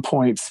building in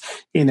points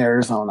in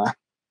Arizona.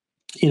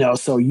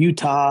 So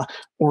Utah,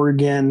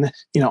 Oregon,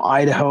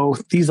 Idaho,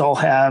 these all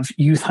have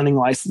youth hunting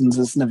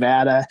licenses,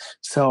 Nevada.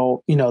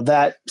 So,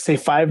 that say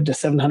 $500 to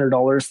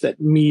 $700 that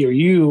me or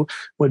you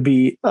would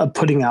be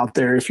putting out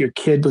there. If your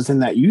kid was in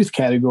that youth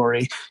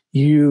category,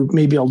 you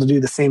may be able to do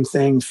the same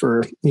thing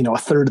for, a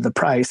third of the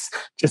price,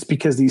 just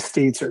because these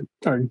states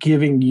are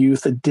giving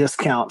youth a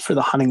discount for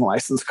the hunting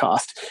license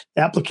cost.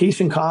 The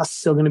application cost is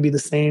still going to be the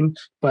same,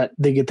 but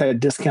they get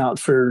that discount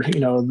for,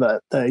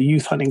 the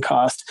youth hunting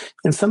cost.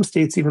 In some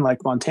states, even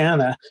like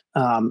Montana,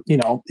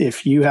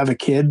 if you have a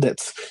kid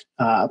that's,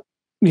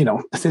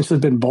 essentially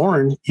been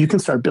born, you can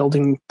start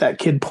building that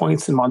kid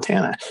points in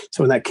Montana.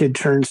 So when that kid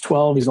turns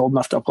 12, he's old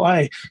enough to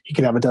apply, he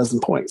can have a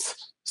dozen points.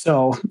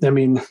 So,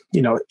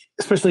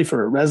 especially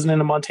for a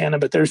resident of Montana,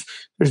 but there's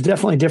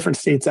definitely different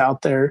states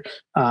out there.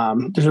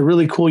 There's a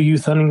really cool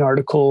youth hunting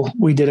article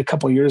we did a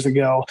couple years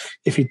ago.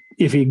 If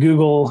you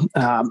Google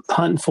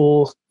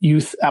Huntful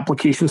youth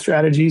application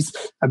strategies,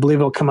 I believe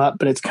it'll come up,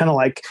 but it's kind of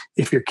like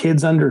if your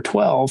kid's under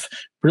 12,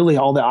 really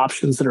all the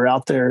options that are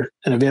out there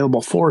and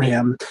available for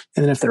him.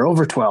 And then if they're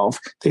over 12,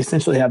 they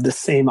essentially have the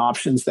same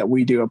options that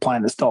we do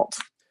applying as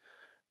adults.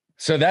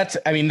 So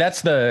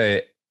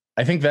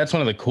I think that's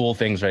one of the cool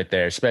things right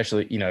there,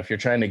 especially, if you're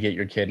trying to get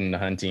your kid into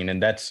hunting,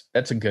 and that's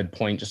a good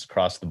point just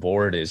across the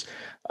board is,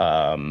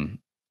 are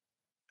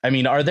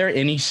there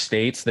any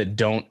states that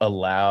don't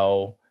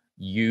allow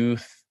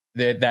youth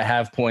that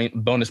have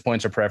bonus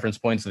points or preference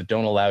points that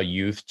don't allow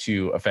youth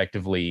to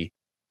effectively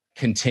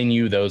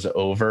continue those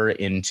over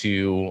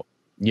into,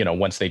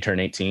 once they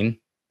turn 18?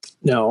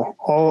 No,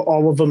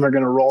 all of them are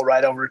going to roll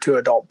right over to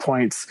adult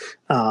points,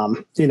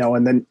 and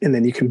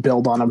then you can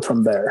build on them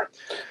from there.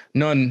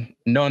 Knowing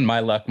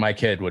my luck, my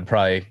kid would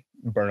probably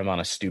burn him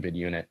on a stupid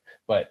unit,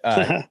 but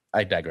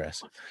I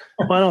digress.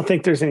 Well, I don't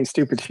think there's any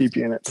stupid sheep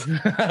units.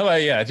 Well,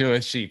 yeah, to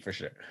a sheep for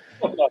sure.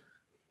 What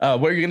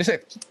are you going to say?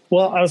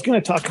 Well, I was going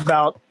to talk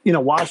about,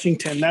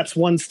 Washington. That's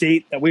one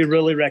state that we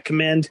really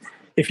recommend.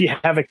 if you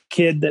have a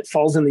kid that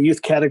falls in the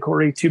youth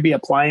category to be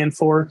applying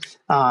for,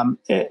 I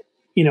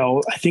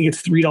think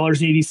it's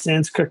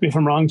 $3.80. Correct me if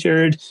I'm wrong,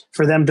 Jerrod,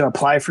 for them to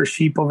apply for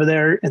sheep over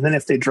there. And then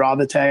if they draw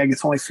the tag,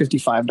 it's only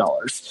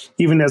 $55,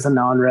 even as a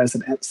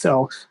non-resident.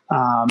 So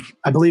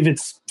I believe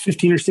it's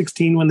 15 or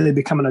 16 when they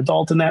become an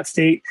adult in that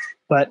state.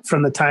 But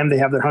from the time they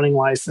have their hunting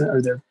license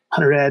or their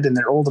hunter ed and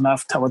they're old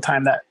enough till the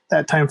time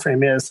that time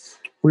frame is,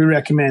 we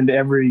recommend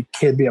every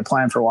kid be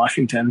applying for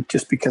Washington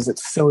just because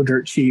it's so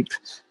dirt cheap.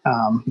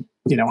 And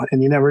you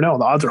never know.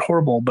 The odds are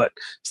horrible, but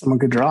someone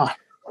could draw.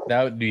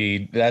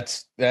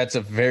 That's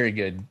a very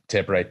good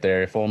tip right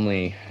there. If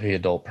only the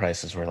adult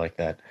prices were like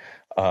that.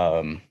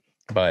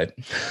 But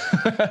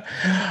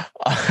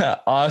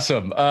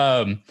awesome.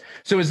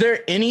 So is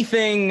there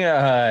anything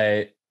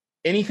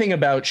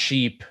about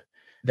sheep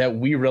that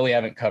we really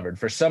haven't covered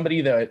for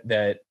somebody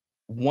that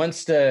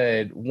wants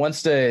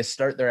to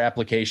start their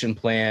application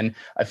plan?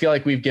 I feel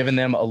like we've given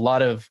them a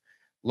lot of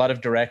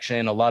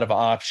direction, a lot of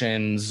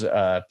options,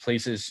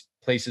 places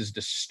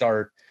to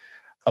start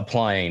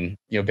applying,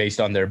 based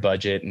on their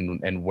budget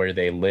and where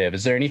they live.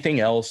 Is there anything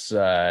else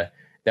that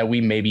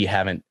we maybe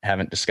haven't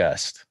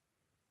discussed?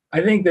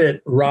 I think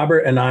that Robert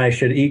and I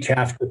should each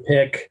have to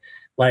pick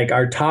like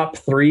our top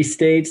 3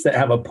 states that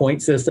have a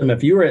point system.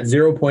 If you were at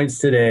 0 points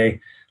today,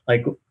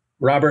 like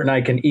Robert and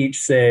I can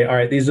each say, all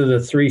right, these are the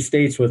 3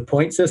 states with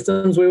point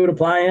systems we would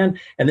apply in,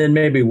 and then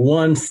maybe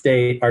one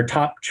state, our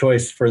top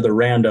choice for the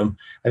random.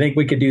 I think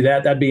we could do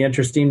that. That'd be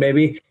interesting,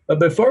 maybe. But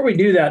before we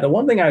do that, the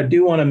one thing I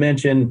do want to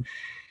mention,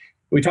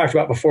 we talked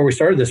about before we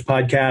started this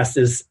podcast,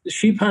 is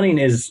sheep hunting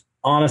is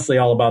honestly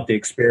all about the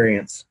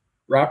experience.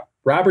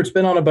 Robert's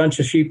been on a bunch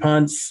of sheep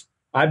hunts.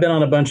 I've been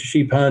on a bunch of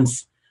sheep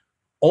hunts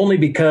only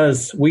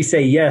because we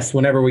say yes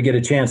whenever we get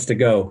a chance to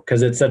go,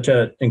 because it's such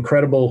an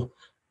incredible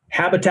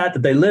habitat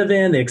that they live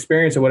in, the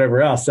experience, or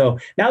whatever else. So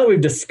now that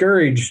we've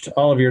discouraged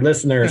all of your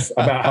listeners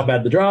about how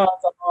bad the draws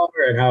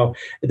are and how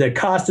the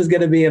cost is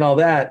going to be and all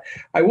that,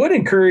 I would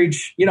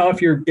encourage,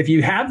 if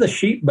you have the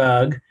sheep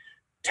bug,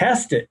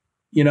 test it.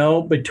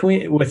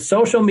 With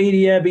social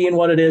media being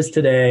what it is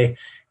today,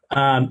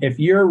 if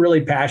you're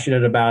really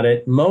passionate about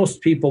it,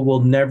 most people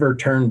will never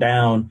turn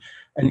down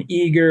an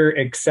eager,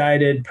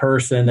 excited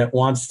person that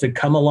wants to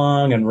come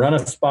along and run a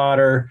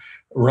spotter,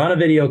 run a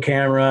video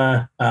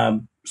camera,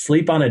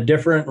 sleep on a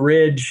different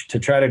ridge to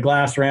try to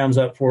glass rams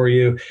up for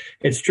you.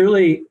 It's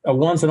truly a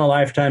once in a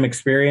lifetime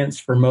experience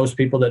for most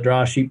people that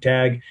draw a sheep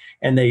tag,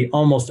 and they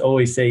almost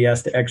always say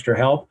yes to extra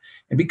help.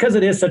 And because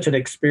it is such an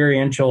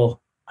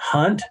experiential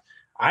hunt,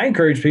 I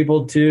encourage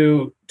people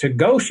to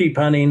go sheep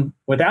hunting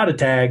without a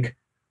tag,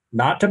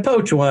 not to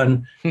poach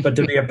one, but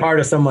to be a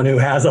part of someone who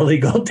has a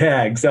legal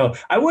tag. So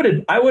I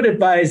would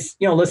advise,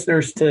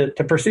 listeners to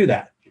pursue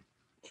that.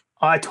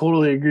 I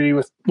totally agree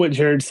with what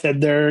Jerrod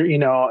said there.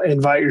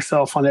 Invite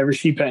yourself on every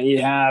sheep hunt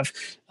you have,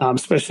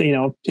 especially,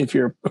 if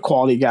you're a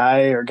quality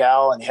guy or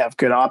gal and you have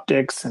good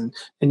optics and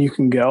you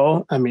can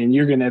go. I mean,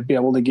 you're going to be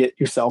able to get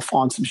yourself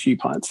on some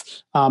sheep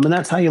hunts. And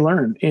that's how you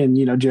learn. And,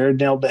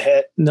 Jerrod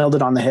nailed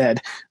it on the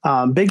head.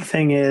 Big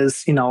thing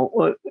is,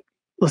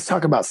 let's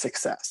talk about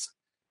success.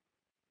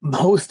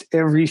 Most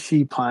every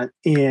sheep hunt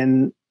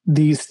in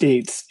these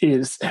states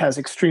has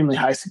extremely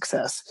high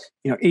success,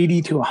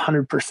 80 to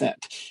 100%.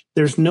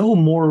 There's no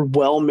more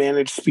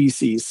well-managed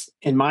species,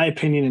 in my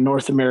opinion, in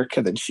North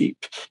America than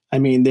sheep. I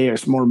mean,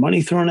 there's more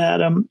money thrown at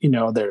them.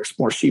 There's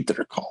more sheep that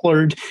are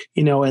collared,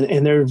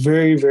 and they're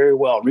very, very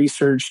well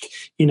researched.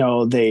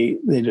 They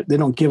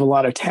don't give a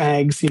lot of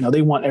tags.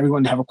 They want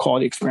everyone to have a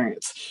quality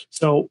experience.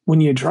 So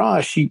when you draw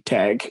a sheep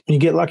tag, when you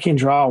get lucky and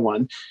draw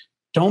one,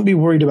 don't be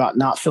worried about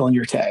not filling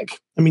your tag.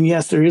 I mean,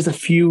 yes, there is a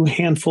few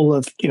handful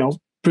of,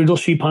 brutal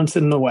sheep hunts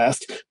in the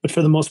West, but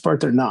for the most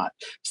part, they're not.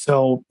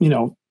 So,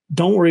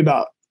 don't worry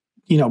about,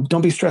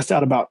 don't be stressed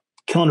out about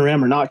killing a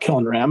ram or not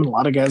killing a ram. And a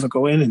lot of guys will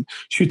go in and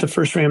shoot the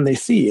first ram they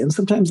see. And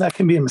sometimes that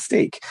can be a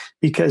mistake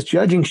because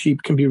judging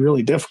sheep can be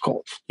really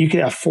difficult. You could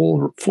have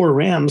 4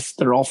 rams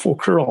that are all full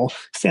curl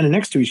standing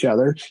next to each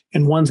other.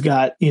 And one's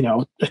got,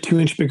 a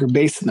 2-inch bigger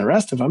base than the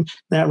rest of them.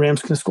 That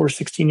ram's going to score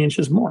 16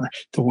 inches more,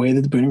 the way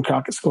that the Boone and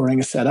Crockett scoring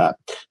is set up.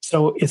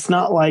 So it's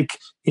not like,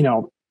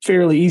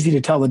 fairly easy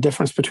to tell the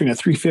difference between a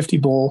 350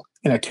 bull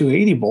and a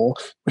 280 bull.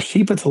 With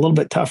sheep, it's a little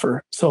bit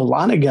tougher. So a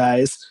lot of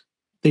guys,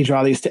 they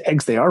draw these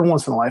tags. They are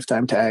once in a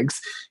lifetime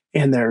tags,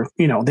 and they're,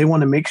 they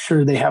want to make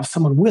sure they have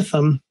someone with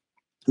them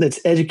that's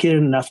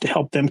educated enough to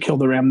help them kill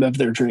the ram of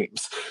their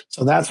dreams.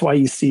 So that's why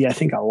you see, I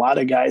think, a lot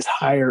of guys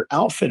hire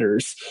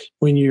outfitters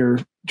when you're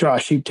draw a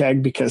sheep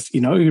tag because,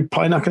 you're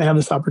probably not going to have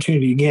this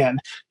opportunity again.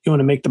 You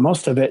want to make the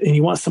most of it. And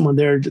you want someone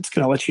there that's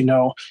going to let you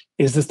know,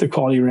 is this the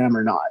quality ram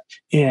or not?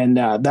 And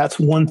that's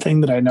one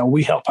thing that I know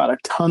we help out a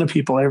ton of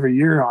people every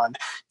year on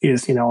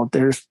is,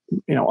 there's,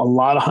 a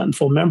lot of Huntin'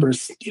 Full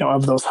members,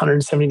 of those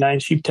 179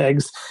 sheep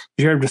tags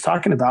Jerrod was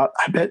talking about.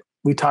 I bet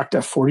we talk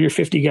to 40 or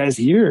 50 guys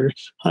a year,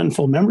 hunting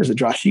full members that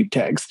draw sheep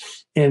tags.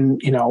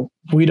 And,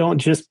 we don't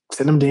just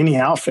send them to any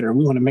outfitter.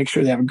 We want to make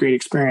sure they have a great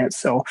experience.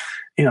 So,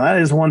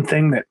 that is one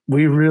thing that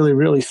we really,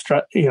 really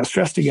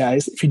stress to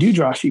guys. If you do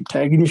draw a sheep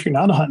tag, even if you're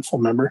not a hunting full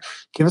member,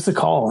 give us a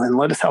call and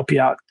let us help you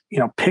out,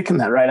 picking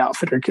that right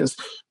outfitter, because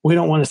we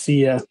don't want to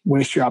see you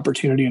waste your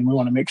opportunity. And we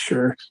want to make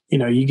sure,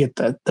 you get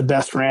the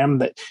best ram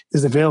that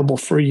is available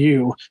for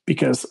you,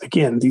 because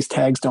again, these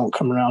tags don't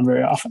come around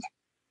very often.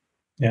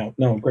 Yeah,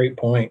 no, great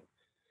point.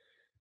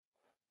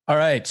 All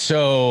right.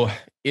 So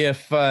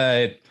if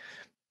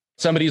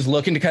somebody's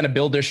looking to kind of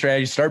build their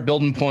strategy, start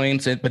building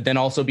points, but then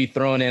also be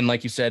thrown in,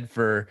 like you said,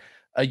 for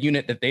a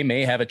unit that they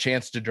may have a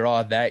chance to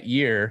draw that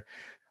year,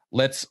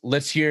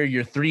 let's hear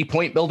your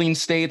 3-point building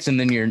states and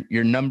then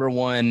your number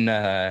one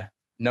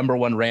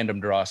random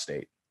draw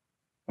state.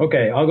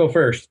 Okay, I'll go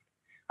first.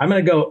 I'm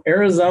going to go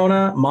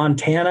Arizona,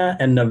 Montana,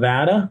 and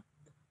Nevada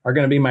are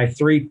going to be my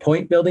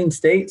 3-point building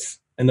states.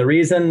 And the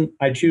reason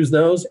I choose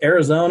those,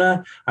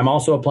 Arizona, I'm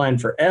also applying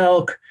for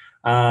elk.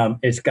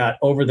 It's got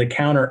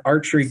over-the-counter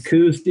archery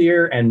coos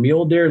deer and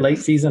mule deer late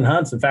season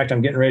hunts. In fact,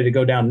 I'm getting ready to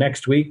go down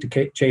next week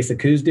to chase a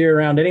coos deer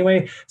around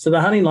anyway. So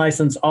the hunting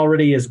license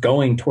already is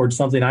going towards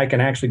something I can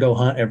actually go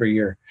hunt every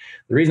year.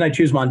 The reason I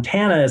choose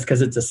Montana is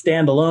because it's a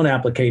standalone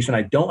application.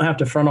 I don't have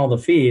to front all the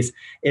fees.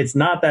 It's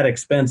not that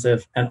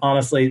expensive. And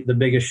honestly, the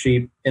biggest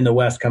sheep in the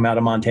West come out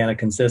of Montana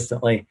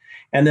consistently.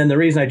 And then the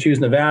reason I choose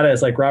Nevada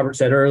is, like Robert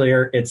said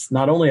earlier, it's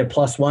not only a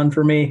 +1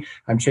 for me.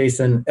 I'm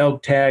chasing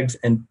elk tags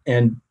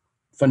and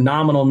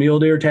phenomenal mule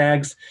deer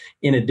tags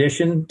in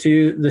addition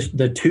to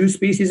the 2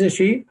 species of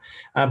sheep,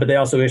 but they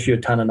also issue a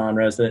ton of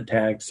non-resident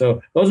tags.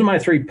 So those are my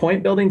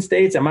 3-point building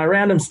states. And my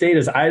random state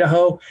is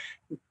Idaho.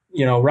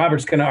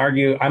 Robert's going to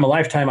argue I'm a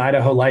lifetime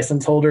Idaho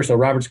license holder, so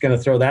Robert's going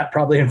to throw that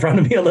probably in front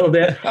of me a little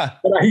bit. But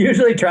I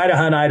usually try to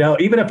hunt Idaho.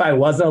 Even if I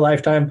wasn't a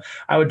lifetime,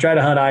 I would try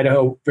to hunt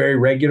Idaho very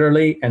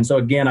regularly. And so,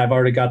 again, I've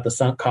already got the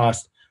sunk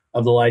cost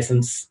of the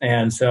license.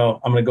 And so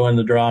I'm going to go in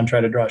the draw and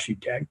try to draw a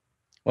sheep tag.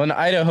 Well, and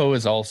Idaho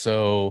is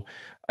also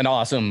an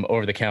awesome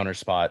over-the-counter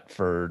spot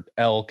for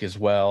elk as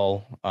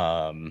well.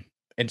 And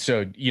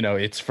so,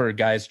 it's for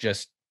guys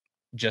just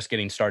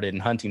getting started in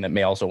hunting that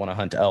may also want to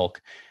hunt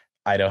elk.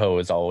 Idaho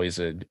is always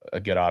a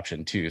good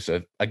option too.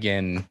 So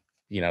again,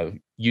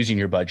 using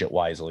your budget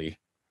wisely.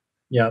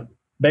 Yeah.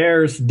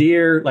 Bears,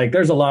 deer,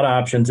 there's a lot of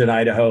options in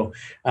Idaho.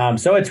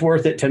 So it's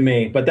worth it to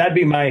me, but that'd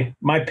be my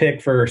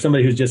pick for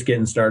somebody who's just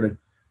getting started.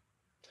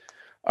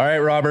 All right,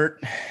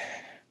 Robert.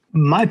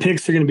 My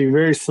picks are going to be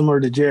very similar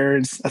to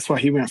Jerrod's. That's why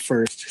he went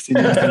first. He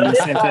did the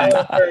same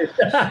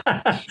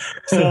thing.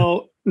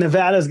 So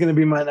Nevada is going to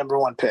be my number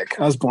 1 pick.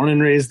 I was born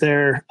and raised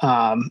there.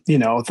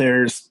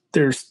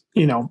 There's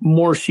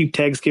more sheep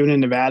tags given in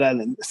Nevada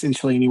than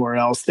essentially anywhere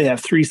else. They have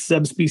 3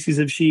 subspecies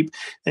of sheep.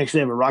 They actually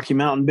have a Rocky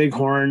Mountain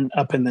Bighorn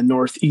up in the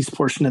northeast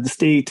portion of the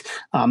state.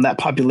 That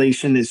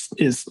population is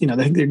I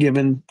think they're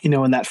given,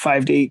 in that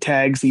 5 to 8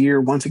 tags a year.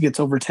 Once it gets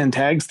over 10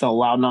 tags, they'll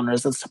allow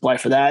non-residents to apply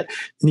for that.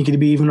 And you could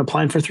be even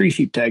applying for 3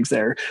 sheep tags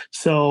there.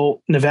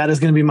 So Nevada is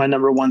going to be my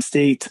number 1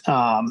 state.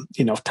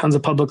 Tons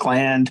of public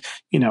land,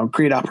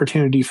 great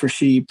opportunity for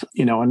sheep,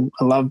 and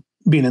I love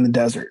being in the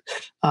desert.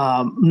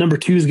 Number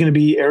 2 is going to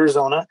be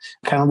Arizona,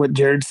 kind of what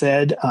Jerrod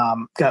said.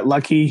 Got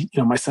lucky.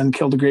 My son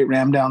killed a great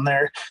ram down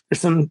there.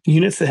 There's some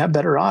units that have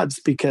better odds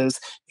because,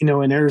 in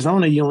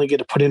Arizona, you only get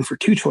to put in for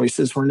 2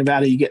 choices, where in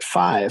Nevada, you get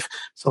 5.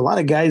 So a lot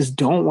of guys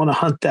don't want to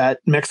hunt that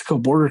Mexico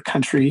border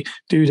country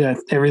due to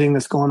everything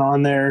that's going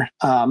on there.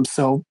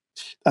 So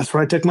that's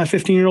where I took my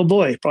 15-year-old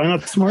boy. Probably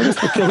not the smartest,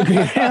 but killed a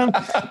great ram,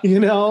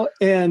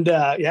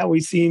 and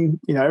we've seen,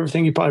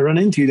 everything you probably run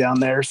into down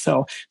there.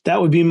 So that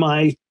would be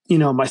my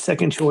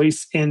second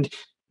choice. And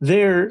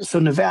so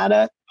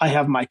Nevada, I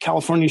have my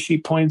California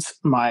sheep points,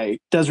 my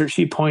desert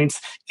sheep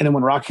points, and then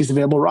when Rocky's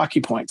available,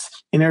 Rocky points.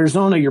 In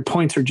Arizona, your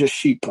points are just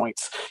sheep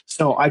points.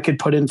 So I could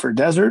put in for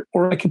desert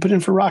or I could put in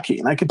for Rocky,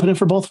 and I could put in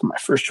for both of them. My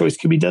first choice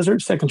could be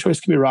desert, second choice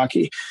could be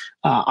Rocky.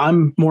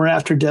 I'm more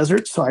after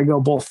desert, so I go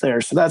both there.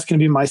 So that's going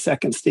to be my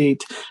second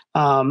state.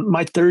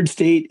 My third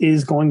state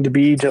is going to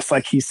be, just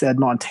like he said,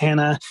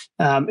 Montana.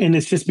 And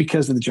it's just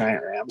because of the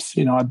giant rams.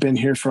 I've been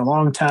here for a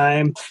long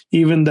time.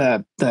 Even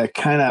the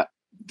kind of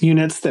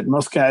units that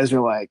most guys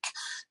are like,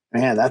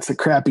 man, that's a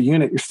crappy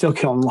unit. You're still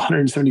killing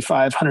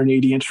 175,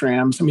 180 inch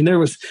rams. I mean, there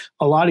was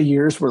a lot of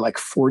years where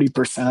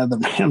 40% of the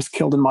rams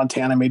killed in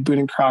Montana made Boone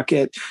and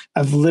Crockett.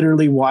 I've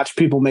literally watched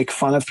people make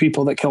fun of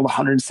people that killed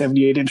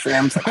 178 inch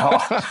rams.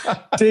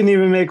 Didn't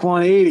even make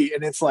 180.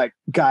 And it's like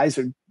guys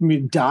are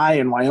die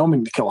in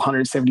Wyoming to kill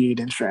 178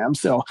 inch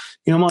rams. So,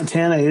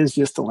 Montana is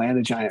just the land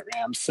of giant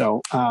rams.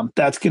 So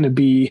that's going to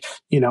be,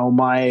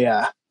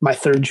 my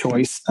third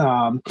choice.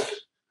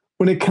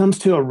 When it comes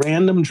to a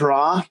random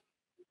draw,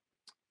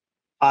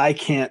 I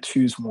can't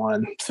choose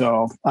one.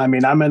 So, I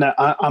mean,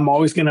 I'm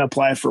always going to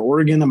apply for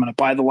Oregon. I'm going to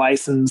buy the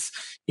license.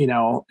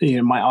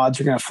 My odds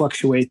are going to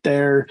fluctuate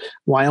there.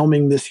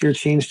 Wyoming this year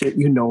changed it.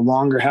 You no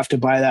longer have to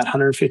buy that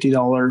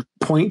 $150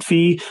 point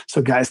fee.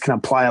 So guys can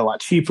apply a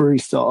lot cheaper. You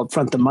still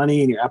upfront the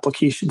money and your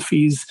application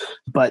fees.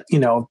 But,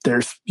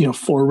 there's,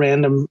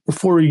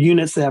 4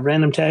 units that have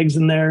random tags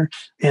in there.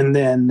 And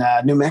then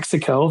New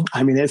Mexico,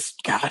 I mean, it's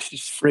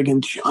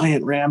friggin'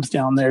 giant rams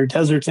down there,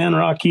 deserts and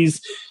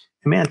Rockies.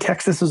 And man,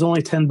 Texas is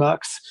only $10.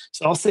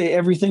 So I'll say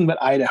everything but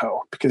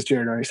Idaho because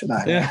Jerrod already said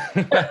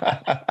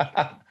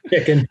Idaho.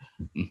 Chicken.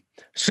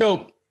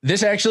 So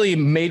this actually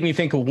made me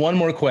think of one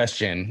more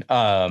question.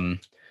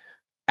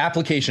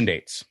 Application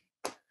dates.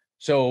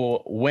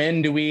 So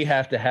when do we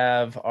have to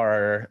have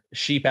our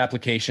sheep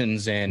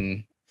applications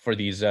in for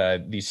these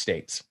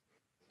states?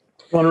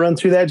 Want to run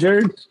through that,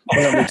 Jerrod?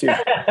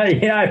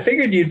 Yeah, I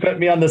figured you'd put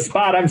me on the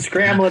spot. I'm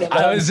scrambling.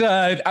 I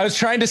was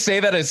trying to say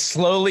that as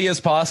slowly as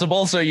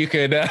possible so you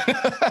could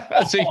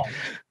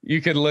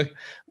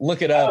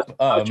look it up.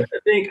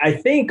 I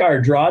think our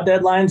draw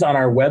deadlines on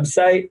our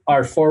website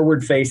are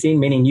forward facing,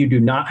 meaning you do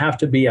not have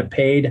to be a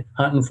paid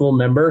Huntin' Fool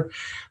member.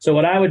 So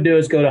what I would do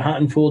is go to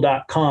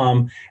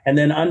huntinfool.com, and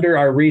then under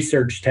our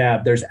research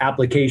tab, there's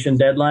application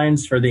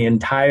deadlines for the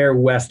entire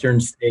Western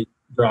state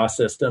draw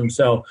system.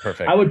 So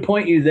perfect. I would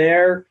point you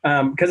there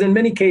because in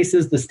many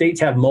cases the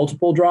states have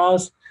multiple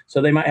draws.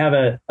 So they might have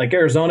like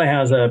Arizona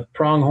has a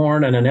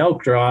pronghorn and an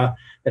elk draw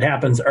that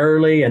happens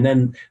early, and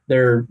then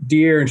their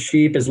deer and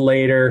sheep is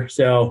later.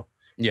 So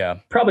yeah,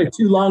 probably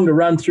too long to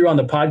run through on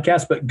the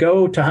podcast, but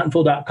go to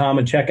huntinfool.com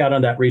and check out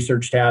on that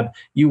research tab.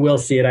 You will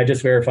see it. I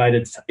just verified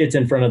it's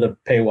in front of the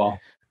paywall.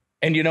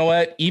 And you know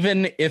what?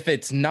 Even if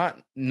it's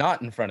not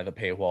in front of the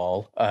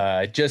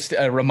paywall, just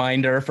a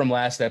reminder from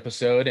last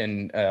episode,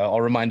 and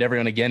I'll remind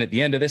everyone again at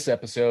the end of this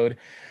episode,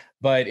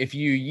 but if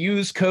you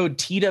use code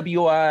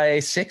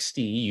TWI60,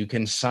 you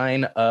can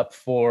sign up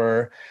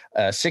for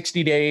a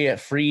 60-day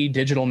free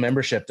digital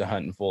membership to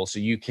Huntin' Fool, so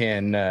you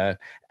can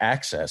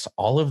access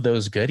all of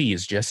those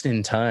goodies just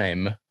in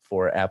time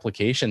for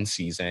application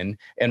season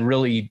and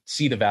really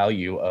see the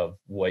value of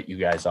what you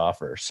guys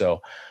offer.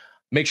 So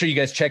make sure you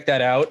guys check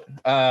that out.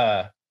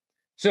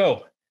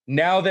 So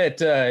now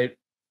that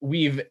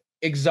we've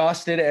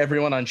exhausted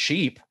everyone on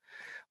sheep,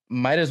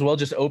 might as well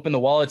just open the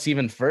wallets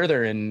even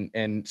further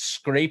and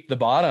scrape the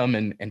bottom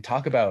and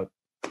talk about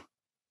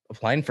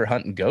applying for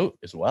hunt and goat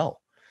as well.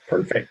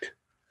 Perfect.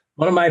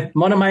 One of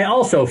my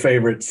also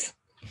favorites.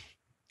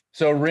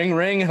 So ring,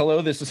 ring.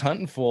 Hello, this is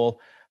Huntin'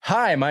 Fool.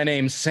 Hi, my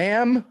name's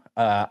Sam.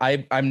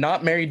 I'm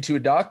not married to a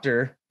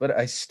doctor, but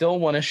I still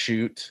want to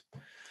shoot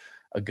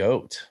a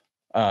goat.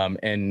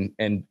 And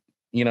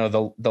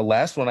the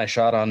last one I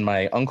shot on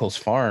my uncle's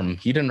farm,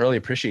 he didn't really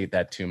appreciate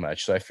that too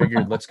much. So I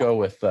figured let's go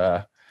with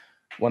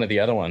one of the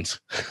other ones.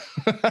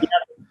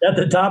 At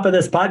the top of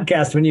this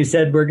podcast, when you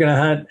said we're going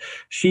to hunt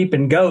sheep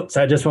and goats,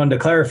 I just wanted to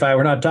clarify,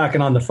 we're not talking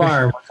on the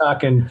farm. We're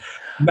talking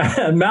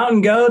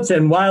mountain goats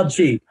and wild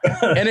sheep.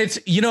 And it's,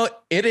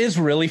 it is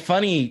really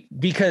funny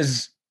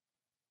because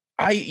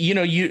you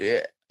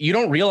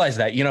don't realize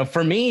that,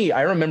 for me,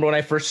 I remember when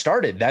I first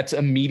started, that's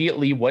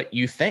immediately what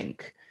you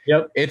think.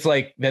 Yep. It's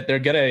like that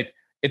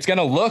it's going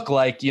to look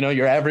like,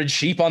 your average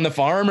sheep on the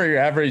farm or your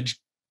average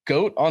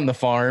goat on the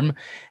farm.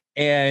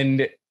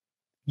 And,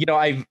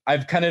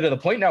 I've kind of to the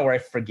point now where I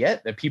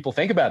forget that people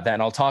think about that.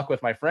 And I'll talk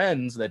with my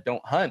friends that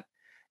don't hunt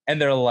and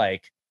they're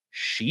like,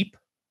 sheep,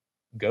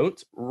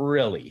 goats,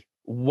 really?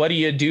 What do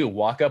you do?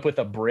 Walk up with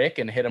a brick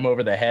and hit them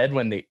over the head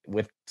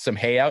with some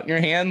hay out in your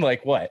hand?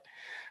 Like what?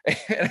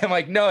 And I'm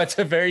like, no, it's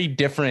a very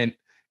different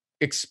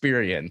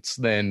experience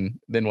than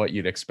what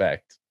you'd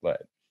expect.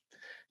 But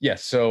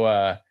yes,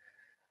 so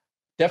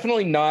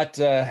definitely not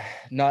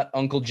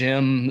Uncle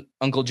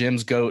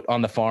Jim's goat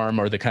on the farm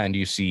or the kind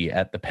you see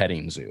at the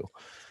petting zoo.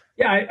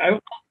 Yeah,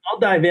 I'll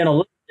dive in a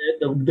little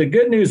bit. The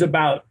good news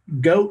about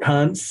goat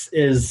hunts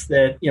is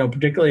that,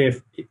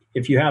 particularly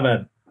if you have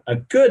a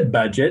good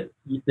budget,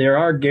 there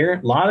are a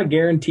lot of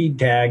guaranteed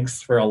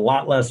tags for a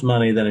lot less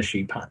money than a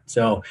sheep hunt.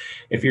 So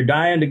if you're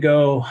dying to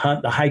go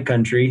hunt the high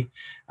country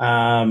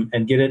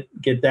and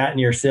get that in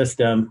your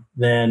system,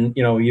 then,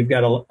 you've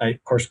got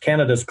of course,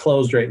 Canada's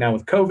closed right now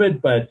with COVID,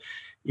 but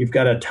you've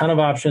got a ton of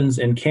options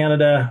in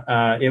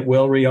Canada. It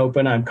will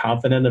reopen. I'm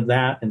confident of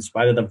that in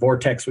spite of the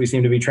vortex we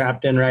seem to be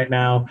trapped in right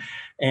now.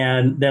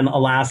 And then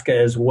Alaska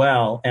as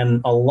well. And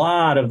a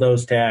lot of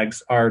those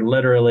tags are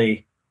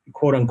literally,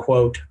 quote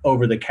unquote,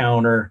 over the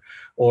counter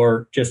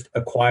or just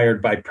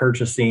acquired by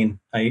purchasing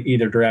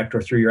either direct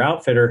or through your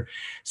outfitter.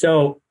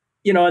 So,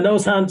 in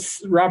those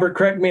hunts, Robert,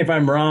 correct me if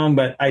I'm wrong,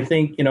 but I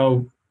think,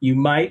 you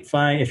might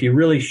find if you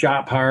really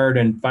shop hard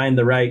and find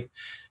the right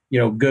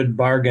good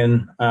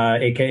bargain,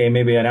 AKA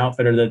maybe an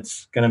outfitter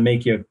that's going to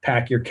make you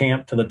pack your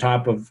camp to the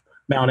top of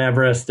Mount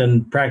Everest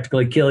and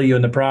practically kill you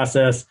in the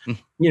process.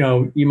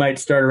 You might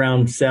start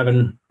around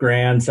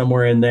 $7,000,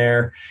 somewhere in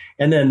there.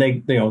 And then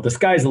the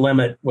sky's the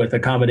limit with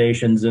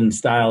accommodations and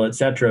style, et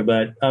cetera,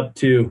 but up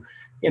to,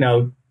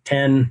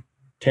 10,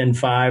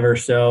 10.5 or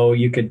so,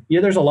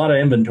 there's a lot of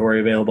inventory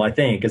available, I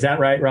think. Is that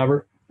right,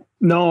 Robert?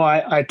 No,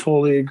 I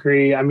totally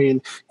agree. I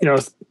mean,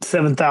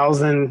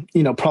 7,000,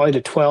 probably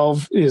to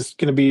 12 is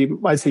going to be,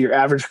 I'd say, your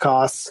average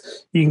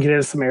costs. You can get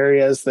into some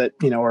areas that,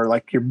 are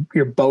like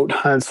your boat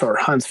hunts or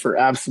hunts for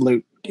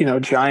absolute,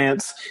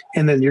 giants.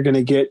 And then you're going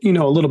to get,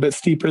 a little bit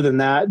steeper than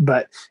that.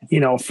 But,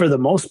 for the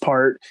most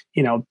part,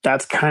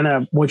 that's kind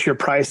of what your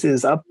price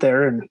is up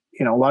there. And,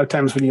 a lot of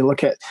times when you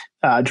look at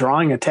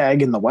drawing a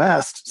tag in the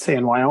West, say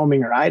in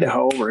Wyoming or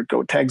Idaho, where it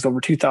goat tags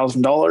over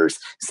 $2,000,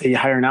 say you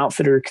hire an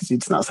outfitter because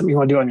it's not something you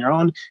want to do on your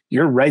own,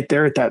 you're right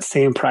there at that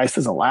same price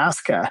as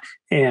Alaska,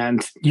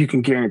 and you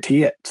can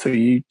guarantee it. So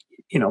a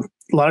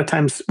lot of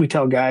times we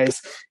tell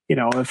guys,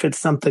 if it's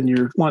something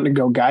you're wanting to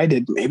go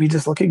guided, maybe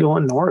just look at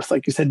going north,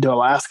 like you said, to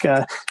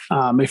Alaska.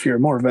 If you're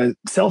more of a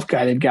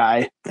self-guided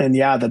guy, then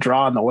the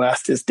draw in the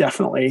West is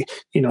definitely,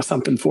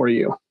 something for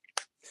you.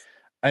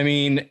 I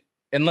mean,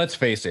 and let's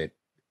face it,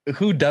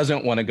 who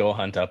doesn't want to go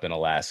hunt up in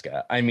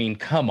Alaska? I mean,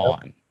 come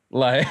on.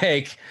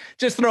 Like,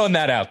 just throwing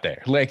that out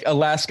there. Like,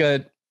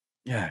 Alaska,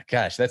 yeah,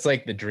 gosh, that's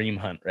like the dream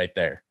hunt right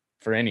there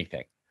for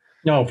anything.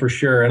 No, for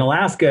sure. And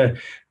Alaska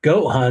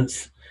goat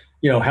hunts,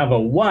 have a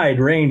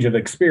wide range of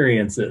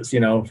experiences,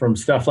 from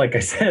stuff, like I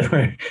said,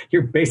 where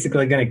you're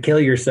basically going to kill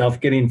yourself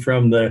getting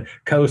from the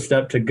coast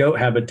up to goat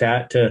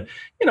habitat to,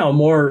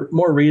 more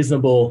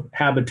reasonable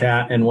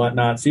habitat and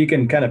whatnot. So you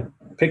can kind of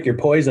pick your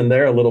poison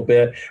there a little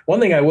bit. One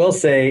thing I will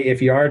say,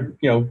 if you are,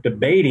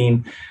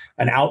 debating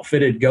an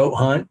outfitted goat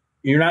hunt,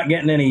 you're not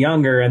getting any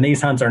younger, and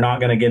these hunts are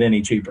not going to get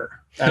any cheaper.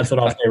 That's what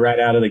I'll say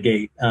right out of the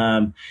gate.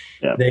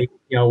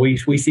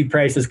 We see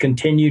prices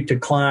continue to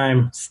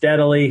climb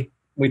steadily.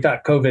 We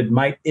thought COVID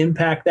might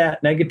impact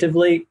that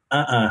negatively.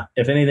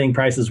 If anything,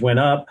 prices went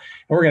up,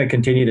 and we're going to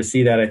continue to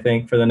see that, I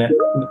think, for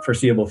the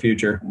foreseeable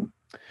future.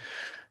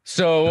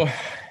 So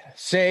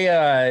say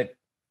I'm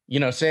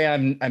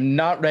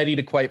not ready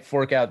to quite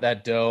fork out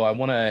that dough. I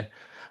want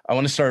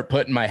to start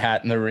putting my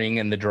hat in the ring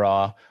and the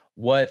draw.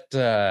 What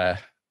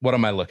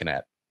am I looking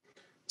at?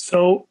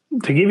 So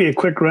to give you a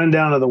quick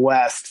rundown of the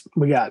West,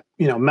 we got,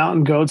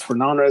 mountain goats where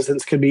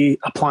non-residents could be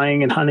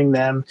applying and hunting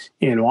them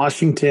in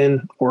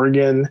Washington,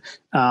 Oregon,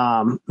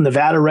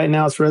 Nevada. Right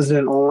now it's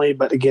resident only,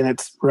 but again,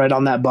 it's right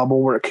on that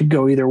bubble where it could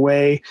go either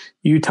way.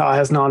 Utah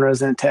has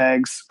non-resident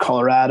tags,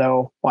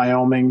 Colorado,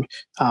 Wyoming,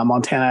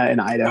 Montana,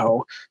 and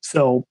Idaho.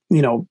 So,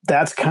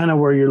 that's kind of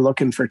where you're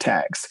looking for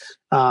tags.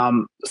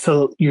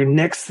 So your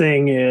next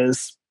thing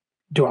is,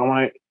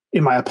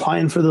 am I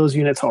applying for those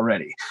units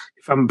already?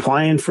 If I'm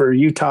applying for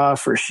Utah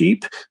for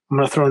sheep, I'm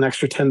going to throw an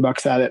extra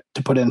 $10 at it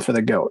to put in for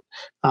the goat.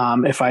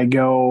 If I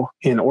go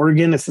in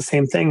Oregon, it's the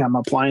same thing. I'm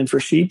applying for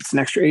sheep. It's an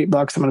extra $8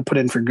 I'm going to put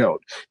in for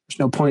goat. There's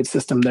no point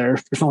system there.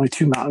 There's only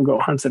 2 mountain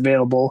goat hunts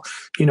available.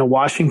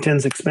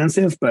 Washington's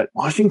expensive, but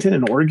Washington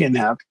and Oregon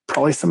have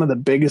probably some of the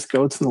biggest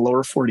goats in the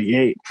lower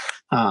 48.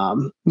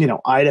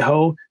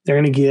 Idaho,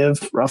 they're going to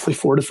give roughly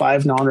 4 to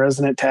 5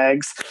 non-resident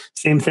tags.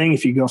 Same thing.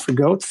 If you go for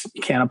goats,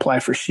 you can't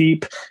apply for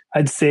sheep.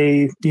 I'd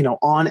say,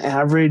 on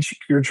average,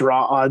 your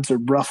draw odds are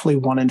roughly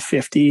 1 in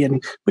 50.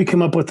 And we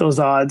come up with those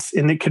odds,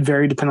 and it could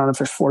vary depending on if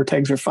there's 4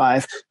 tags or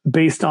 5,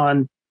 based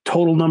on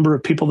total number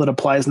of people that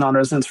apply as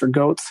non-residents for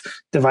goats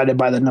divided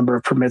by the number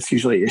of permits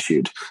usually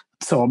issued.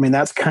 So,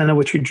 that's kind of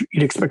what you'd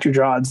expect your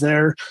draw odds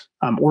there.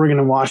 Oregon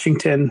and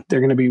Washington, they're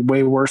going to be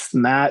way worse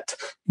than that.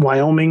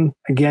 Wyoming,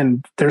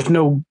 again, there's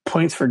no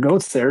points for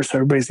goats there, so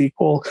everybody's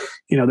equal.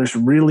 There's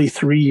really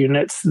 3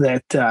 units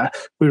that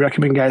we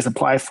recommend guys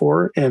apply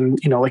for. And,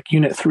 like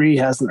Unit 3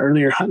 has an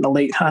earlier hunt and a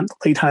late hunt.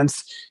 Late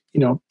hunts,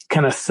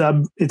 kind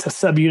of it's a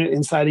sub-unit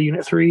inside of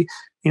Unit 3.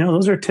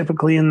 Those are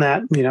typically in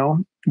that,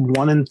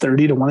 1 in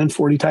 30 to 1 in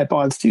 40 type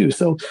odds too.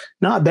 So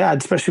not bad,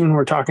 especially when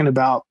we're talking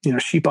about,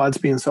 sheep odds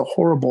being so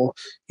horrible.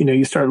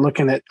 You start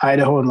looking at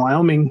Idaho and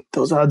Wyoming,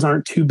 those odds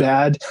aren't too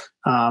bad.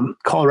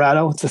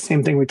 Colorado, it's the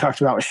same thing we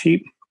talked about with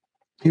sheep.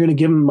 You're going to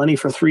give them money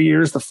for 3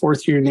 years. The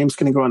 4th year, your name's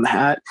going to go in the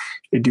hat.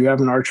 They do have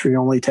an archery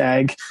only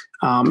tag.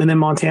 And then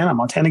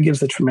Montana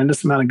gives a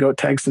tremendous amount of goat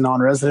tags to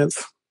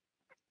non-residents,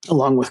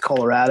 along with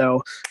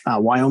Colorado.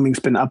 Wyoming's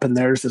been up in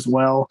theirs as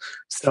well.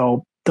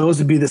 So those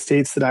would be the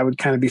states that I would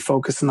kind of be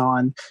focusing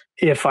on.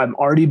 If I'm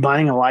already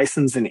buying a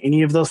license in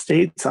any of those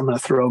states, I'm going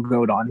to throw a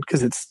goat on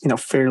because it's,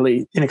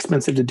 fairly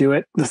inexpensive to do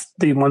it.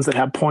 The ones that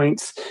have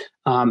points.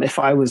 If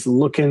I was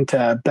looking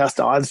to best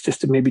odds just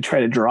to maybe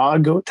try to draw a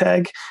goat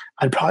tag,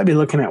 I'd probably be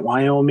looking at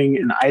Wyoming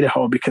and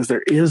Idaho because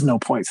there is no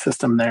point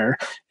system there.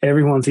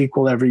 Everyone's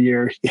equal every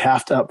year. You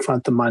have to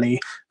upfront the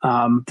money.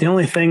 The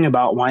only thing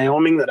about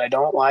Wyoming that I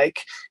don't like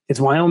is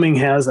Wyoming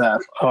has a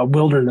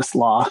wilderness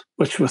law,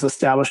 which was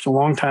established a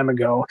long time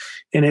ago.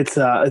 And it's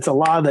a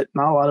law that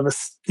not a lot of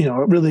us,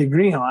 really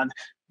agree on.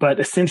 But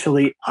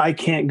essentially, I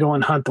can't go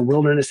and hunt the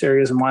wilderness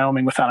areas in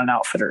Wyoming without an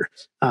outfitter.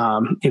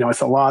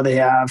 It's a law they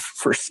have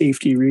for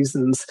safety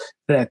reasons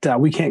that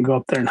we can't go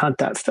up there and hunt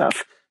that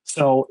stuff.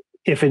 So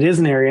if it is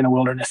an area in a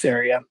wilderness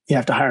area, you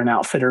have to hire an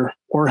outfitter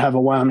or have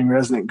a Wyoming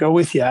resident go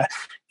with you.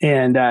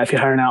 And if you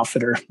hire an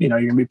outfitter, you're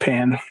going to be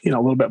paying, a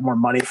little bit more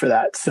money for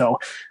that. So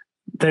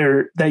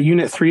that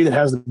unit 3 that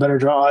has the better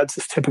draw odds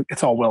is typically,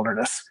 it's all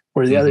wilderness,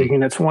 where the other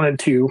units 1 and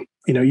 2,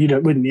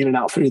 wouldn't need an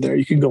outfitter there.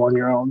 You could go on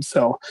your own.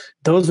 So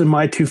those are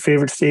my 2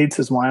 favorite states,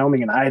 is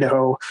Wyoming and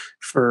Idaho,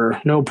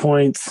 for no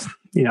points.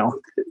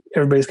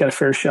 Everybody's got a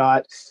fair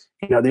shot.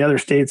 The other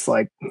states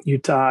like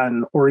Utah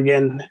and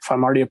Oregon, if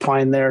I'm already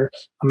applying there,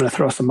 I'm going to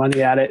throw some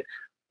money at it.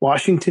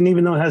 Washington,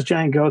 even though it has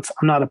giant goats,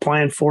 I'm not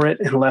applying for it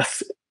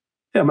unless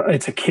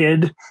it's a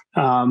kid.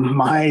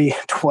 My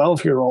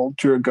 12-year-old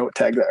drew a goat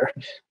tag there,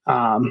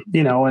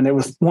 and it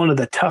was one of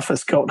the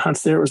toughest goat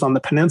hunts there. It was on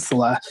the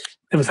peninsula.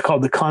 It was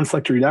called the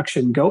Conflict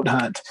Reduction Goat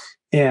Hunt.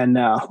 And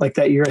like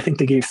that year, I think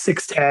they gave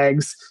 6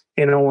 tags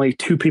and only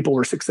 2 people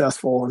were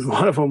successful. And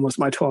one of them was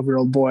my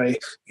 12-year-old boy.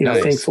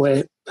 Nice.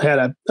 Thankfully I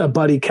had a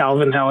buddy,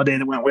 Calvin Halliday,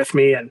 that went with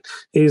me, and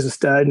he was a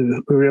stud,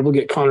 and we were able to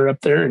get Connor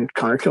up there, and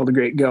Connor killed a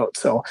great goat.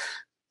 So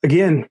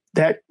again,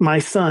 that my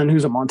son,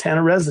 who's a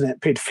Montana resident,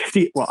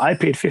 I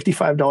paid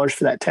 $55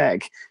 for that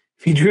tag.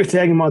 If he drew a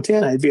tag in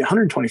Montana, it'd be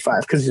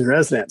 $125 because he's a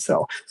resident.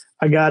 So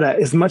I got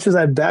as much as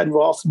I've bad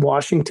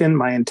Washington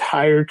my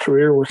entire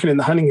career working in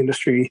the hunting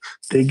industry,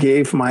 they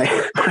gave my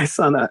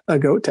son a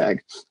goat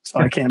tag. So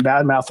I can't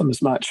badmouth him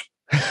as much.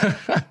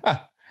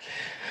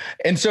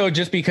 And so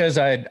just because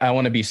I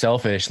want to be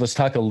selfish, let's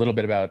talk a little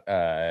bit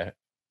about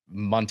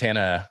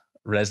Montana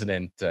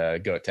resident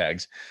goat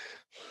tags.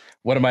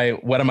 What am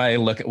I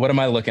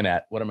looking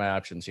at? What are my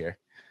options here?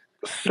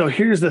 So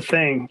here's the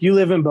thing. You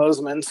live in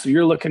Bozeman, so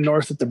you're looking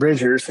north at the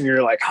Bridgers, and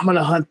you're like, I'm going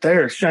to hunt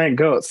there. It's giant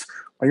goats.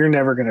 Well, you're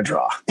never going to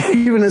draw,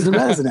 even as a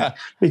resident,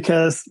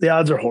 because the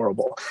odds are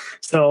horrible.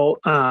 So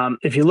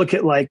if you look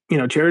at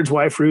Jerrod's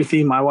wife,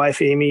 Ruthie, my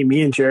wife, Amy,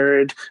 me and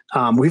Jerrod,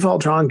 we've all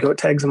drawn goat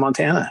tags in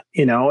Montana,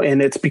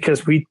 and it's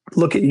because we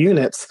look at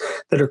units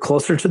that are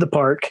closer to the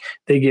park.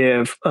 They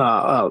give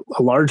a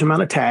large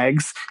amount of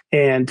tags,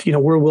 and,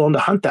 we're willing to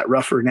hunt that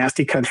rougher,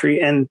 nasty country,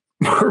 and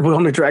we're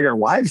willing to drag our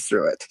wives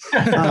through it.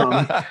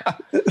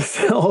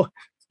 So,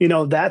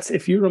 that's,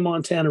 if you're a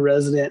Montana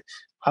resident,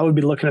 I would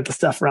be looking at the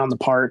stuff around the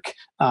park.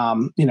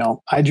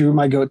 I drew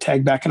my goat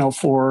tag back in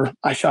 2004.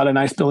 I shot a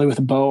nice billy with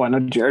a bow. I know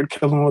Jerrod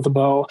killed one with a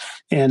bow.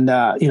 And,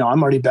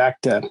 I'm already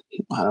back to,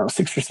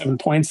 6 or 7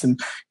 points. And,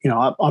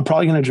 I'm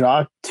probably going to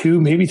draw 2,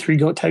 maybe 3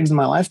 goat tags in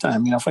my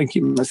lifetime, if I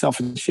keep myself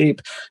in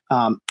shape,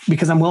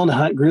 because I'm willing to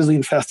hunt grizzly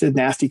infested,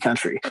 nasty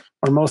country,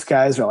 where most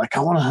guys are like, I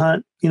want to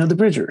hunt, the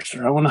Bridgers,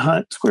 or I want to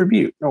hunt Square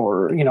Butte,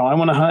 or, I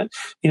want to hunt,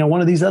 one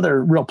of these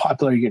other real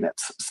popular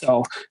units.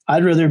 So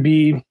I'd rather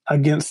be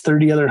against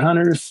 30 other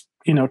hunters,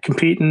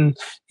 competing,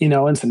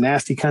 in some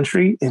nasty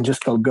country and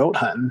just go goat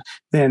hunting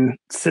than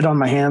sit on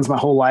my hands my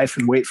whole life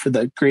and wait for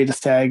the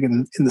greatest tag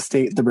in the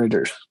state, the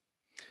Bridgers.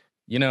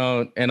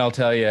 And I'll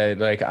tell you,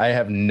 I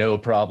have no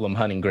problem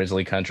hunting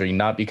grizzly country,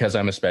 not because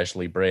I'm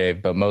especially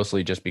brave, but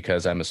mostly just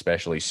because I'm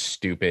especially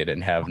stupid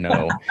and have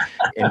no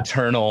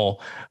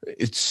internal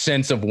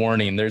sense of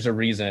warning. There's a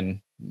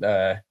reason.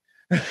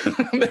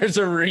 There's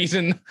a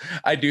reason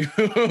I do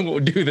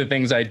the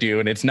things I do,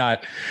 and it's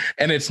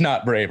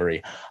not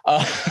bravery.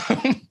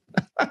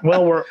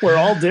 Well, we're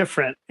all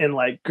different. And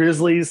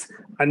grizzlies,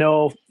 I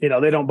know, they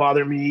don't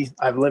bother me.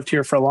 I've lived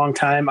here for a long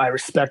time. I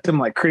respect them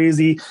like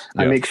crazy. Yep.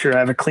 I make sure I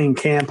have a clean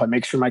camp. I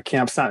make sure my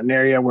camp's not an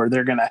area where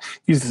they're going to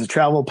use as a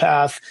travel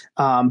path.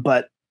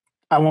 But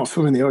I won't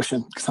swim in the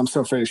ocean because I'm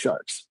so afraid of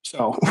sharks.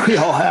 So we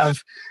all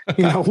have,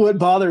 what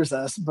bothers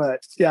us.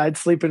 But yeah, I'd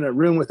sleep in a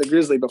room with a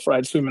grizzly before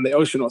I'd swim in the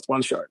ocean with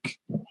one shark.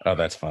 Oh,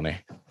 that's funny.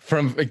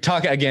 From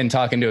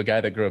talking to a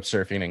guy that grew up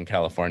surfing in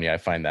California, I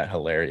find that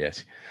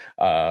hilarious.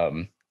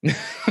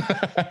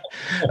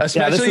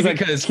 Especially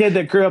because a kid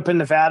that grew up in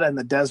Nevada in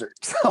the desert.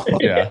 So.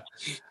 Yeah.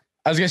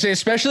 I was gonna say,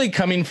 especially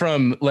coming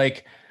from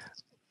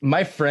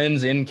my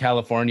friends in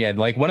California,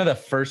 one of the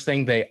first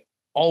things they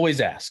always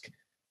ask,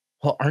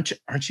 well,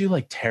 aren't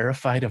you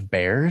terrified of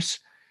bears?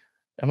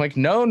 I'm like,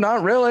 no,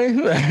 not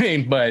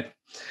really. But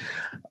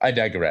I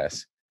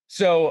digress.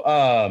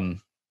 So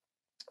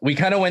we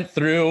kind of went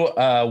through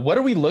what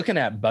are we looking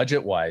at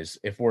budget wise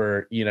if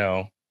we're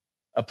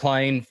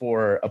applying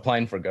for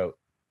goat?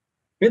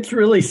 It's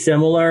really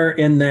similar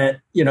in that,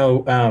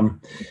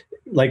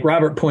 like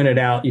Robert pointed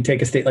out, you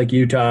take a state like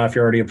Utah, if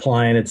you're already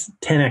applying, it's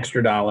 $10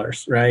 extra,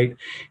 right?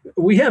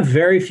 We have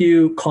very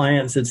few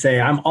clients that say,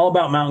 I'm all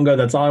about mountain goat.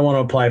 That's all I want to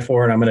apply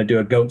for. And I'm going to do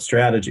a goat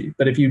strategy.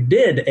 But if you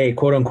did a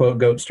quote unquote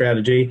goat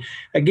strategy,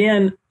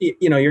 again,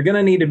 you're going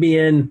to need to be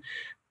in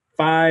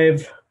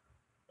 5.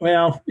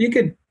 Well, you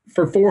could,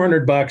 for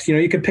 $400,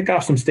 you could pick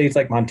off some states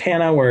like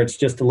Montana where it's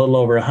just a little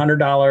over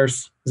 $100.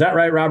 Is that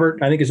right,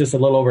 Robert? I think it's just a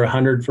little over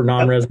 $100 for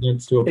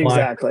non-residents to apply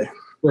exactly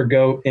for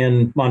goat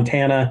in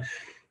Montana.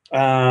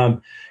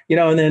 And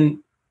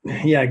then,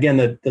 again,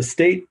 the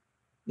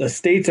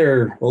states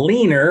are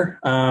leaner,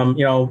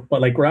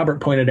 but like Robert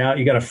pointed out,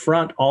 you got to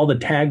front all the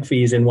tag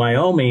fees in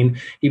Wyoming,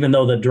 even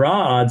though the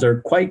draw odds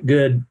are quite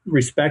good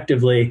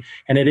respectively.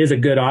 And it is a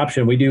good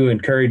option. We do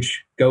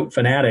encourage goat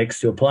fanatics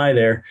to apply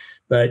there.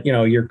 But,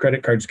 your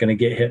credit card's going to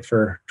get hit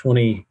for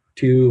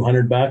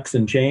 $2,200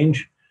 and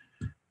change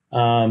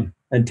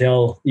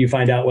until you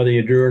find out whether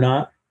you drew or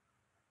not.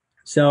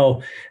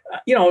 So,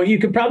 you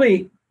could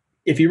probably,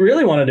 if you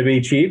really wanted to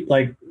be cheap,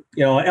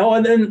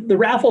 and then the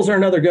raffles are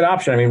another good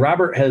option. I mean,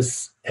 Robert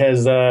has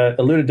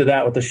alluded to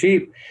that with the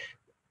sheep.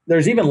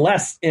 There's even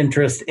less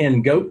interest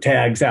in goat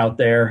tags out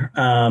there.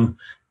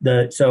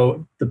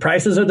 So the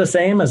prices are the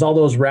same as all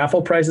those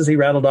raffle prices he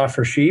rattled off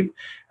for sheep.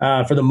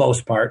 For the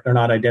most part, they're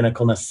not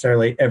identical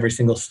necessarily every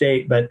single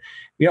state, but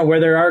where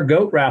there are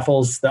goat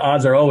raffles, the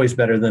odds are always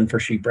better than for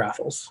sheep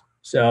raffles.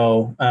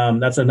 So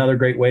that's another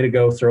great way to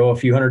go. Throw a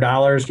few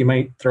 $100s. You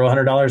might throw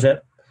 $100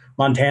 at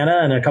Montana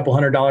and a couple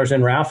 $100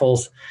 in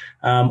raffles.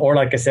 Or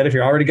like I said, if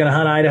you're already going to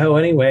hunt Idaho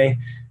anyway,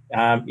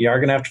 you are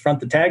going to have to front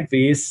the tag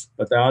fees,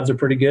 but the odds are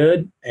pretty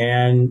good.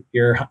 And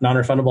your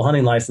non-refundable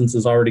hunting license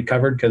is already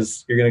covered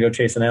because you're going to go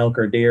chase an elk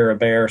or a deer or a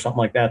bear or something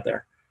like that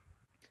there.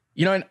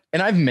 And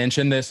I've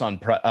mentioned this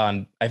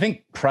on I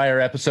think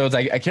prior episodes.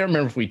 I can't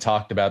remember if we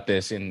talked about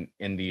this in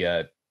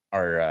the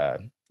our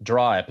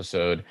draw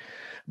episode,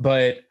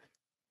 but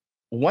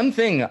one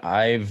thing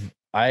I've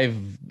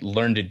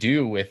learned to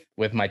do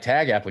with my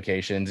tag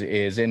applications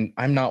is, and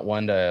I'm not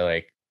one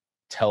to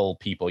tell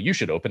people you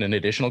should open an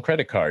additional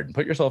credit card and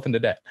put yourself into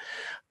debt.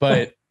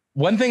 But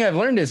one thing I've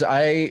learned is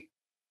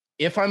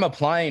if I'm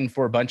applying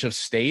for a bunch of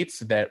states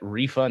that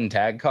refund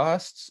tag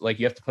costs,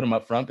 you have to put them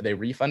up front, but they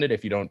refund it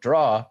if you don't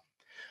draw.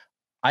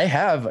 I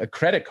have a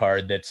credit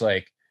card that's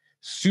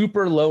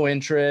super low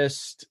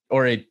interest,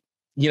 or it,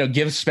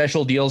 gives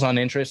special deals on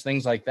interest,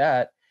 things like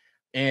that.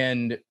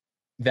 And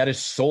that is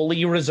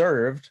solely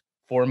reserved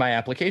for my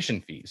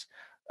application fees.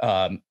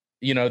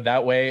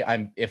 That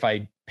way if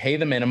I pay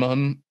the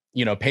minimum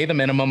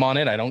on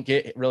it, I don't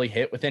get really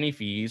hit with any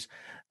fees.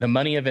 The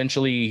money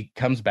eventually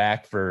comes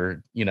back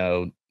for,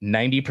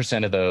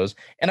 90% of those,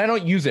 and I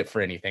don't use it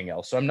for anything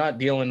else. So I'm not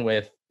dealing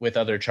with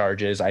other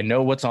charges. I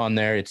know what's on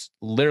there. It's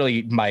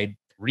literally my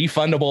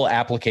refundable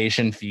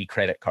application fee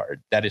credit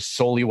card. That is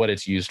solely what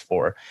it's used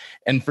for.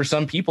 And for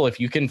some people, if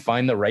you can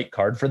find the right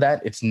card for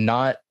that, it's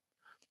not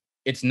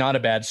a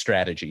bad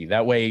strategy.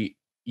 That way,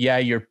 yeah,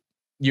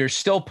 you're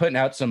still putting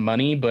out some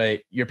money,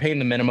 but you're paying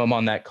the minimum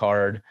on that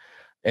card.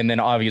 And then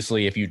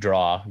obviously if you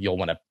draw, you'll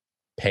want to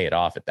pay it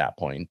off at that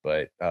point.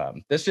 But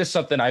that's just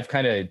something I've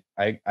kind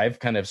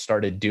of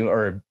started doing,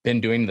 or been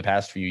doing the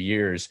past few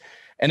years.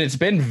 And it's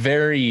been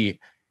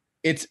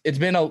it's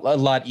been a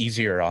lot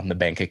easier on the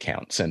bank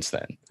account since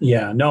then.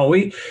 Yeah, no,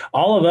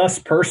 all of us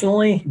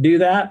personally do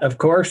that. Of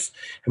course.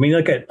 I mean,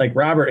 look at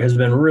Robert has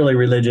been really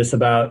religious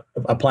about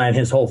applying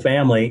his whole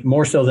family,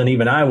 more so than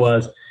even I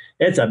was.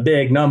 It's a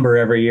big number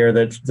every year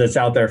that's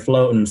out there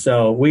floating.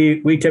 So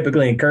we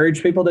typically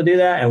encourage people to do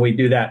that, and we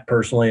do that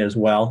personally as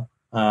well.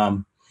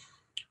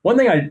 One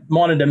thing I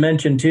wanted to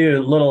mention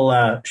too,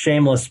 little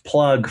shameless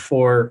plug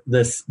for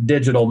this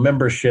digital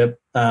membership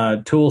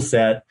tool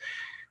set,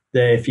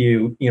 that if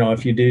you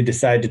do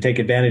decide to take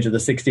advantage of the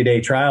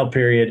 60-day trial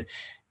period,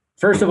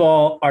 first of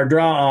all, our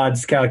draw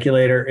odds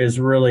calculator is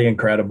really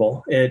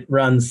incredible. It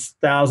runs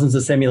thousands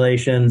of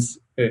simulations.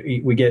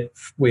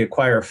 We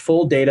acquire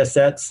full data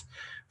sets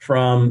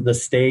from the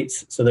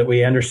states so that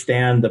we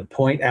understand the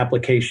point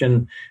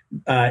application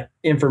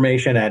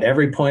information at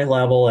every point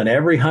level and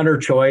every hunter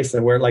choice.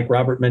 And where, like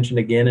Robert mentioned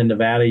again, in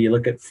Nevada,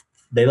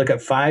 they look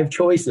at 5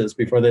 choices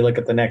before they look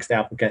at the next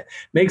applicant.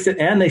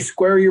 And they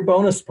square your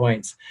bonus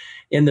points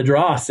in the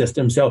draw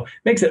system. So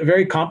makes it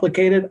very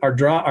complicated. Our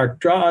draw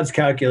odds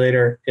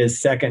calculator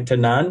is second to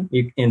none.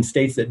 In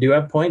states that do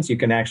have points, you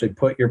can actually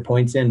put your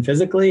points in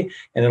physically,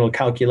 and it'll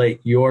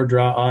calculate your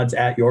draw odds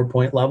at your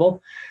point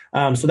level.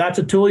 So that's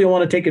a tool you'll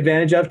want to take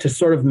advantage of to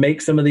sort of make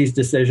some of these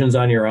decisions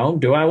on your own.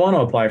 Do I want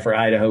to apply for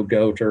Idaho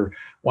goat or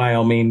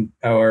Wyoming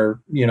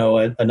or,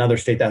 another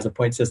state that has a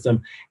point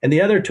system? And the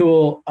other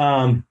tool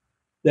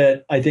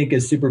that I think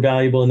is super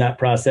valuable in that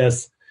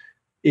process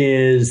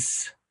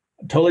is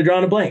totally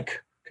drawing a blank.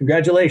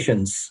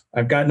 Congratulations.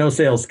 I've got no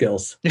sales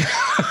skills. It's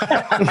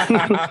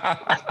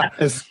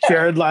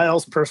Jerrod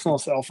Lile's personal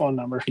cell phone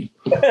number.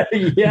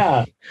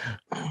 Yeah.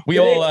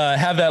 We'll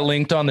have that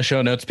linked on the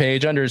show notes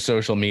page under his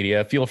social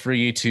media. Feel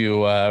free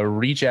to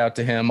reach out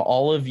to him.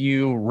 All of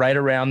you right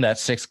around that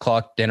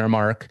 6:00 dinner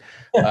mark.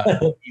 We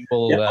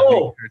will make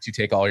sure to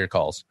take all your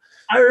calls.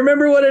 I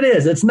remember what it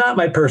is. It's not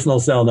my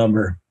personal cell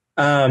number.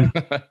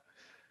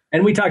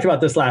 And we talked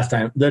about this last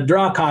time, the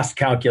draw cost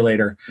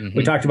calculator. Mm-hmm.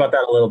 We talked about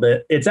that a little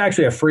bit. It's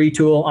actually a free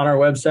tool on our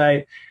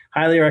website.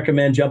 Highly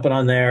recommend jumping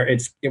on there.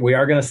 We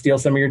are going to steal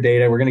some of your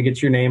data. We're going to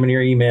get your name and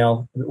your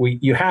email.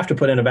 You have to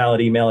put in a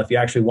valid email if you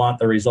actually want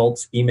the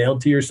results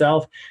emailed to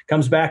yourself.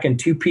 Comes back in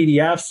 2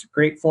 PDFs,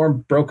 great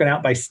form, broken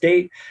out by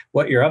state,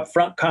 what your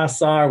upfront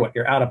costs are, what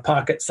your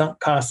out-of-pocket sunk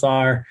costs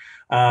are.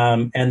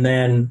 And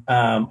then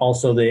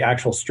also the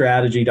actual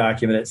strategy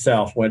document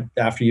itself,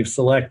 after you've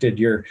selected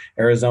your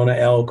Arizona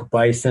elk,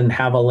 bison,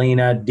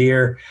 javelina,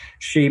 deer,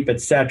 sheep,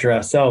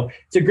 etc. So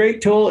it's a great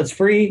tool. It's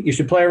free. You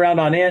should play around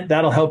on it.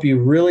 That'll help you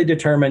really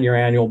determine your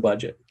annual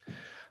budget.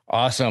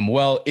 Awesome.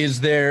 Well, is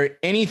there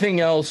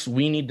anything else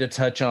we need to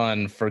touch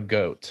on for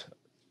goat?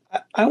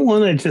 I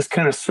want to just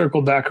kind of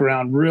circle back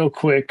around real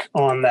quick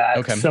on that.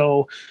 Okay.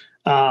 So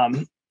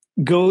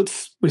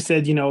goats, we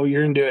said,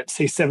 you're into it,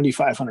 say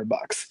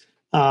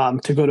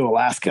 $7,500 to go to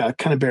Alaska,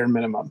 kind of bare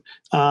minimum.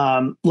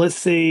 Let's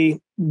say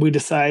we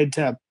decide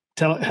to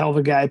have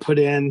a guy put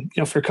in,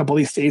 for a couple of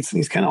these states, and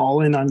he's kind of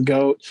all in on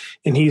goat,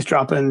 and he's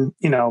dropping,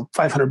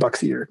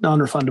 $500 a year,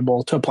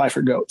 non-refundable to apply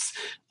for goats.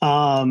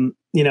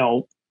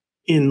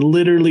 In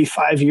literally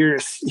 5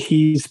 years,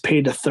 he's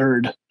paid a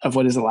third of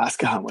what his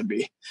Alaska hunt would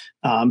be.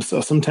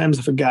 So sometimes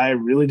if a guy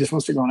really just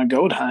wants to go on a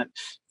goat hunt,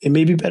 it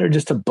may be better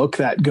just to book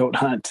that goat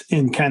hunt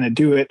and kind of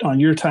do it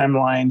on your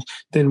timeline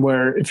than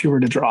where if you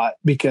were to draw it,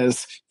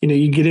 because,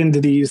 you get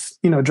into these,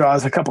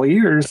 draws a couple of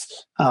years,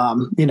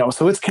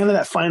 so it's kind of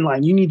that fine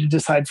line. You need to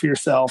decide for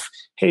yourself,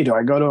 hey, do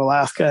I go to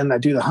Alaska and I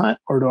do the hunt,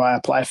 or do I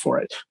apply for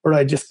it? Or do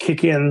I just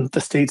kick in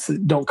the states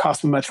that don't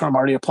cost me much when I'm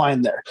already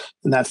applying there?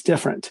 And that's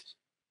different.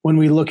 When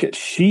we look at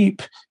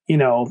sheep, you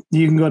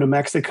can go to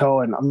Mexico,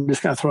 and I'm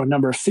just going to throw a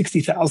number of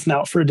 60,000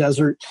 out for a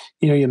desert.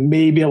 You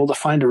may be able to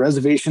find a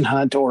reservation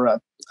hunt or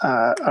a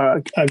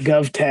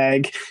gov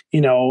tag,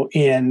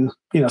 in,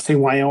 say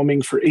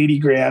Wyoming for 80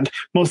 grand.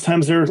 Most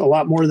times there's a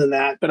lot more than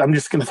that, but I'm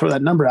just going to throw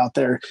that number out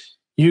there.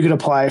 You could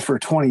apply for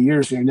 20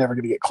 years and you're never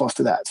going to get close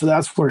to that. So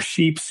that's where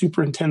sheep,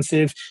 super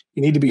intensive.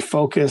 You need to be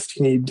focused.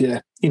 You need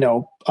to,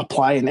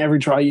 apply in every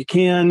draw you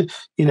can.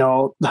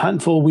 The Huntin'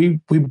 Fool, we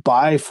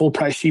buy full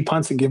price sheep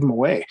hunts and give them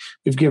away.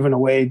 We've given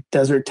away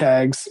desert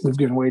tags. We've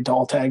given away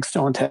doll tags,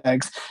 stone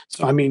tags.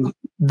 So,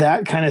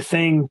 that kind of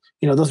thing,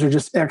 those are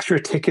just extra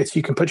tickets.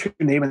 You can put your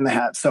name in the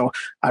hat. So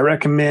I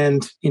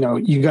recommend,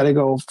 you got to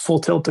go full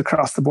tilt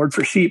across the board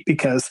for sheep,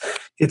 because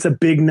it's a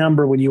big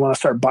number when you want to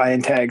start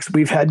buying tags.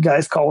 We've had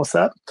guys call us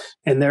up,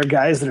 and they're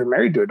guys that are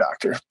married to a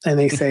doctor, and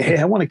they say, hey,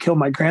 I want to kill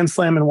my Grand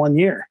Slam in 1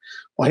 year.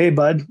 Well, hey,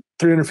 bud,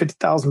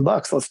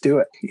 $350,000. Let's do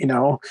it.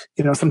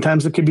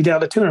 Sometimes it could be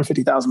down to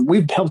 250,000.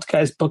 We've helped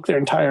guys book their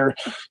entire,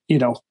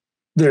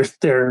 their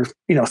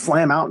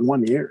slam out in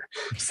 1 year.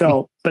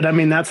 So, but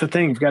that's the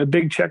thing. You've got a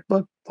big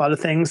checkbook, a lot of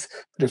things.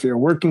 But if you're a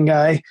working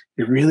guy,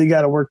 you really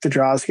got to work the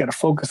draws. You got to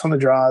focus on the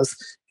draws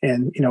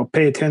and,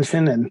 pay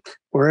attention, and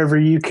wherever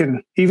you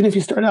can, even if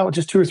you start out with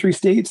just 2 or 3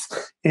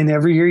 states, and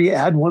every year you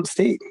add 1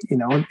 state,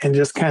 and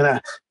just kind of,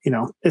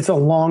 it's a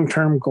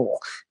long-term goal.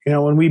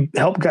 When we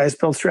help guys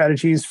build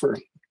strategies for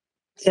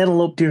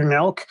antelope, deer, and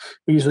elk,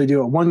 we usually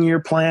do a 1-year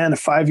plan, a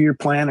 5-year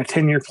plan, a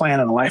 10-year plan,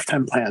 and a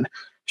lifetime plan.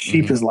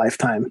 Sheep is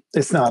lifetime.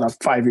 It's not a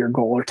 5-year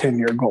goal or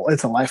 10-year goal.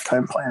 It's a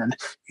lifetime plan.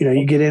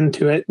 You get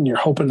into it and you're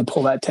hoping to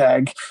pull that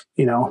tag,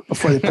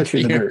 before they put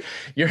you in the dirt.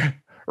 You're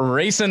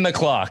racing the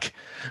clock.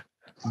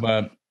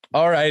 But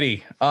all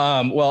righty.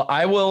 Well,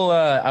 I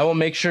will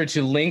make sure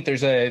to link.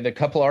 There's a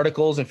couple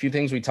articles, a few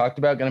things we talked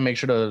about. Going to make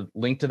sure to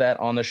link to that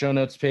on the show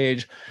notes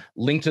page,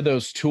 link to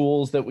those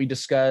tools that we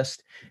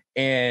discussed.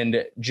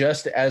 And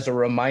just as a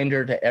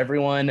reminder to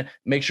everyone,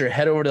 make sure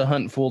head over to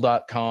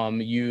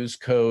huntinfool.com, use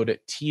code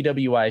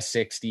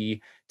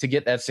TWI60 to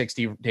get that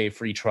 60-day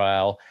free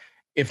trial.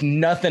 If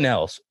nothing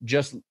else,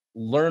 just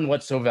learn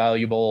what's so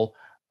valuable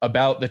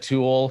about the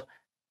tool.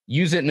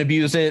 Use it and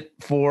abuse it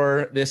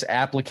for this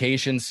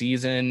application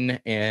season,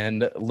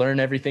 and learn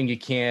everything you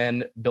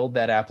can. Build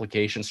that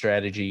application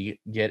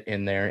strategy, get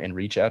in there and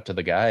reach out to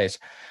the guys.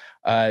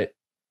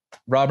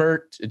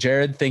 Robert,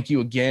 Jerrod, thank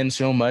you again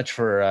so much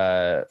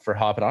for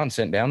hopping on,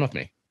 sitting down with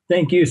me.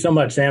 Thank you so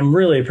much, Sam.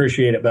 Really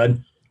appreciate it,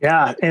 bud.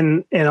 Yeah,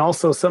 and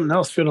also something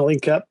else we're going to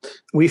link up.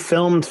 We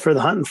filmed for the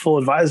Huntin' Fool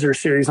Advisor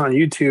series on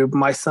YouTube,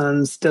 my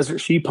son's desert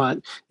sheep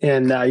hunt,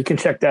 and you can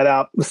check that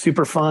out. It was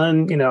super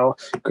fun.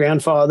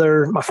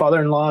 Grandfather, my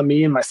father-in-law,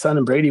 me, and my son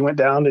and Brady went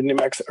down to New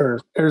Mexico or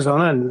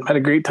Arizona and had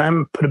a great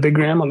time. Put a big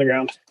ram on the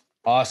ground.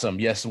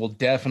 Awesome. Yes, we'll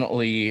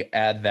definitely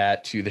add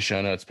that to the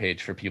show notes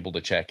page for people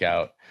to check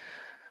out.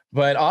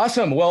 But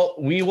awesome. Well,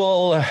 we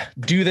will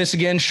do this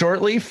again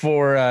shortly.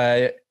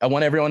 I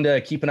want everyone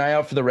to keep an eye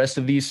out for the rest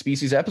of these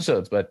species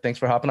episodes. But thanks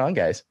for hopping on,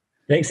 guys.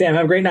 Thanks, Sam.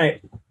 Have a great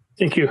night.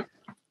 Thank you.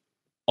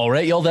 All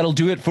right, y'all, that'll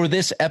do it for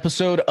this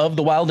episode of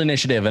The Wild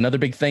Initiative. Another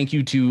big thank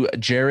you to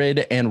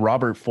Jerrod and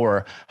Robert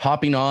for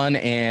hopping on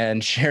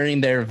and sharing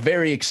their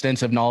very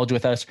extensive knowledge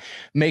with us.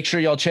 Make sure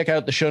y'all check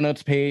out the show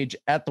notes page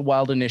at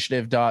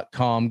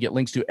thewildinitiative.com. Get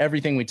links to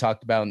everything we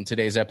talked about in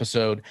today's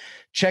episode.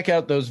 Check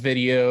out those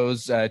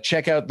videos,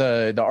 check out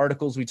the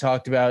articles we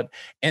talked about,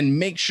 and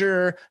make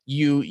sure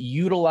you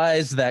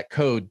utilize that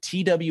code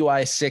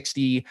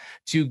TWI60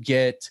 to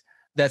get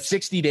that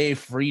 60-day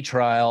free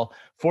trial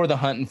for the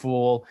Huntin'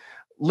 Fool.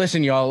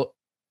 Listen, y'all,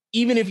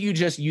 even if you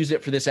just use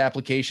it for this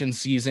application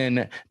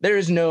season, there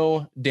is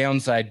no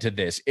downside to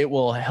this. It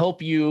will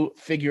help you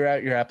figure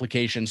out your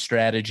application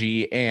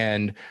strategy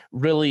and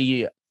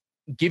really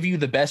give you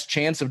the best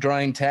chance of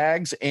drawing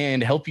tags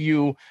and help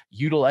you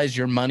utilize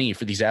your money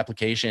for these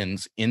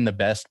applications in the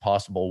best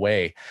possible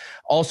way.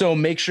 Also,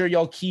 make sure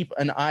y'all keep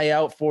an eye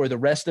out for the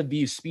rest of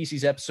these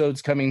species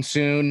episodes coming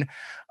soon.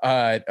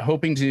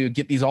 hoping to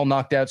get these all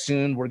knocked out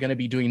soon. We're going to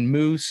be doing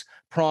moose,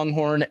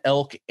 pronghorn,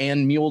 elk,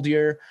 and mule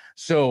deer.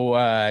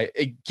 So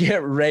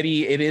get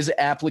ready. It is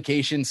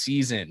application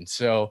season.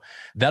 So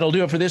that'll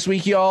do it for this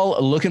week,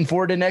 y'all. Looking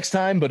forward to next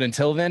time. But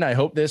until then, I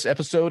hope this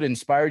episode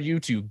inspired you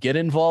to get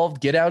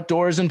involved, get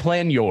outdoors, and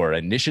plan your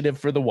initiative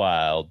for the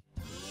wild.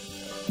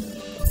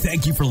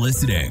 Thank you for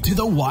listening to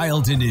The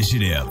Wild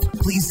Initiative.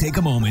 Please take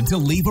a moment to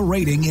leave a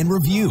rating and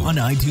review on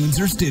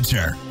iTunes or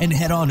Stitcher, and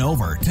head on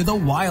over to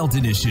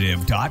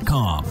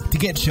thewildinitiative.com to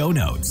get show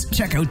notes,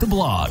 check out the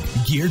blog,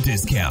 gear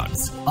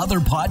discounts, other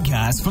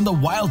podcasts from the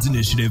Wild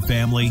Initiative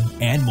family,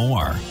 and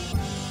more.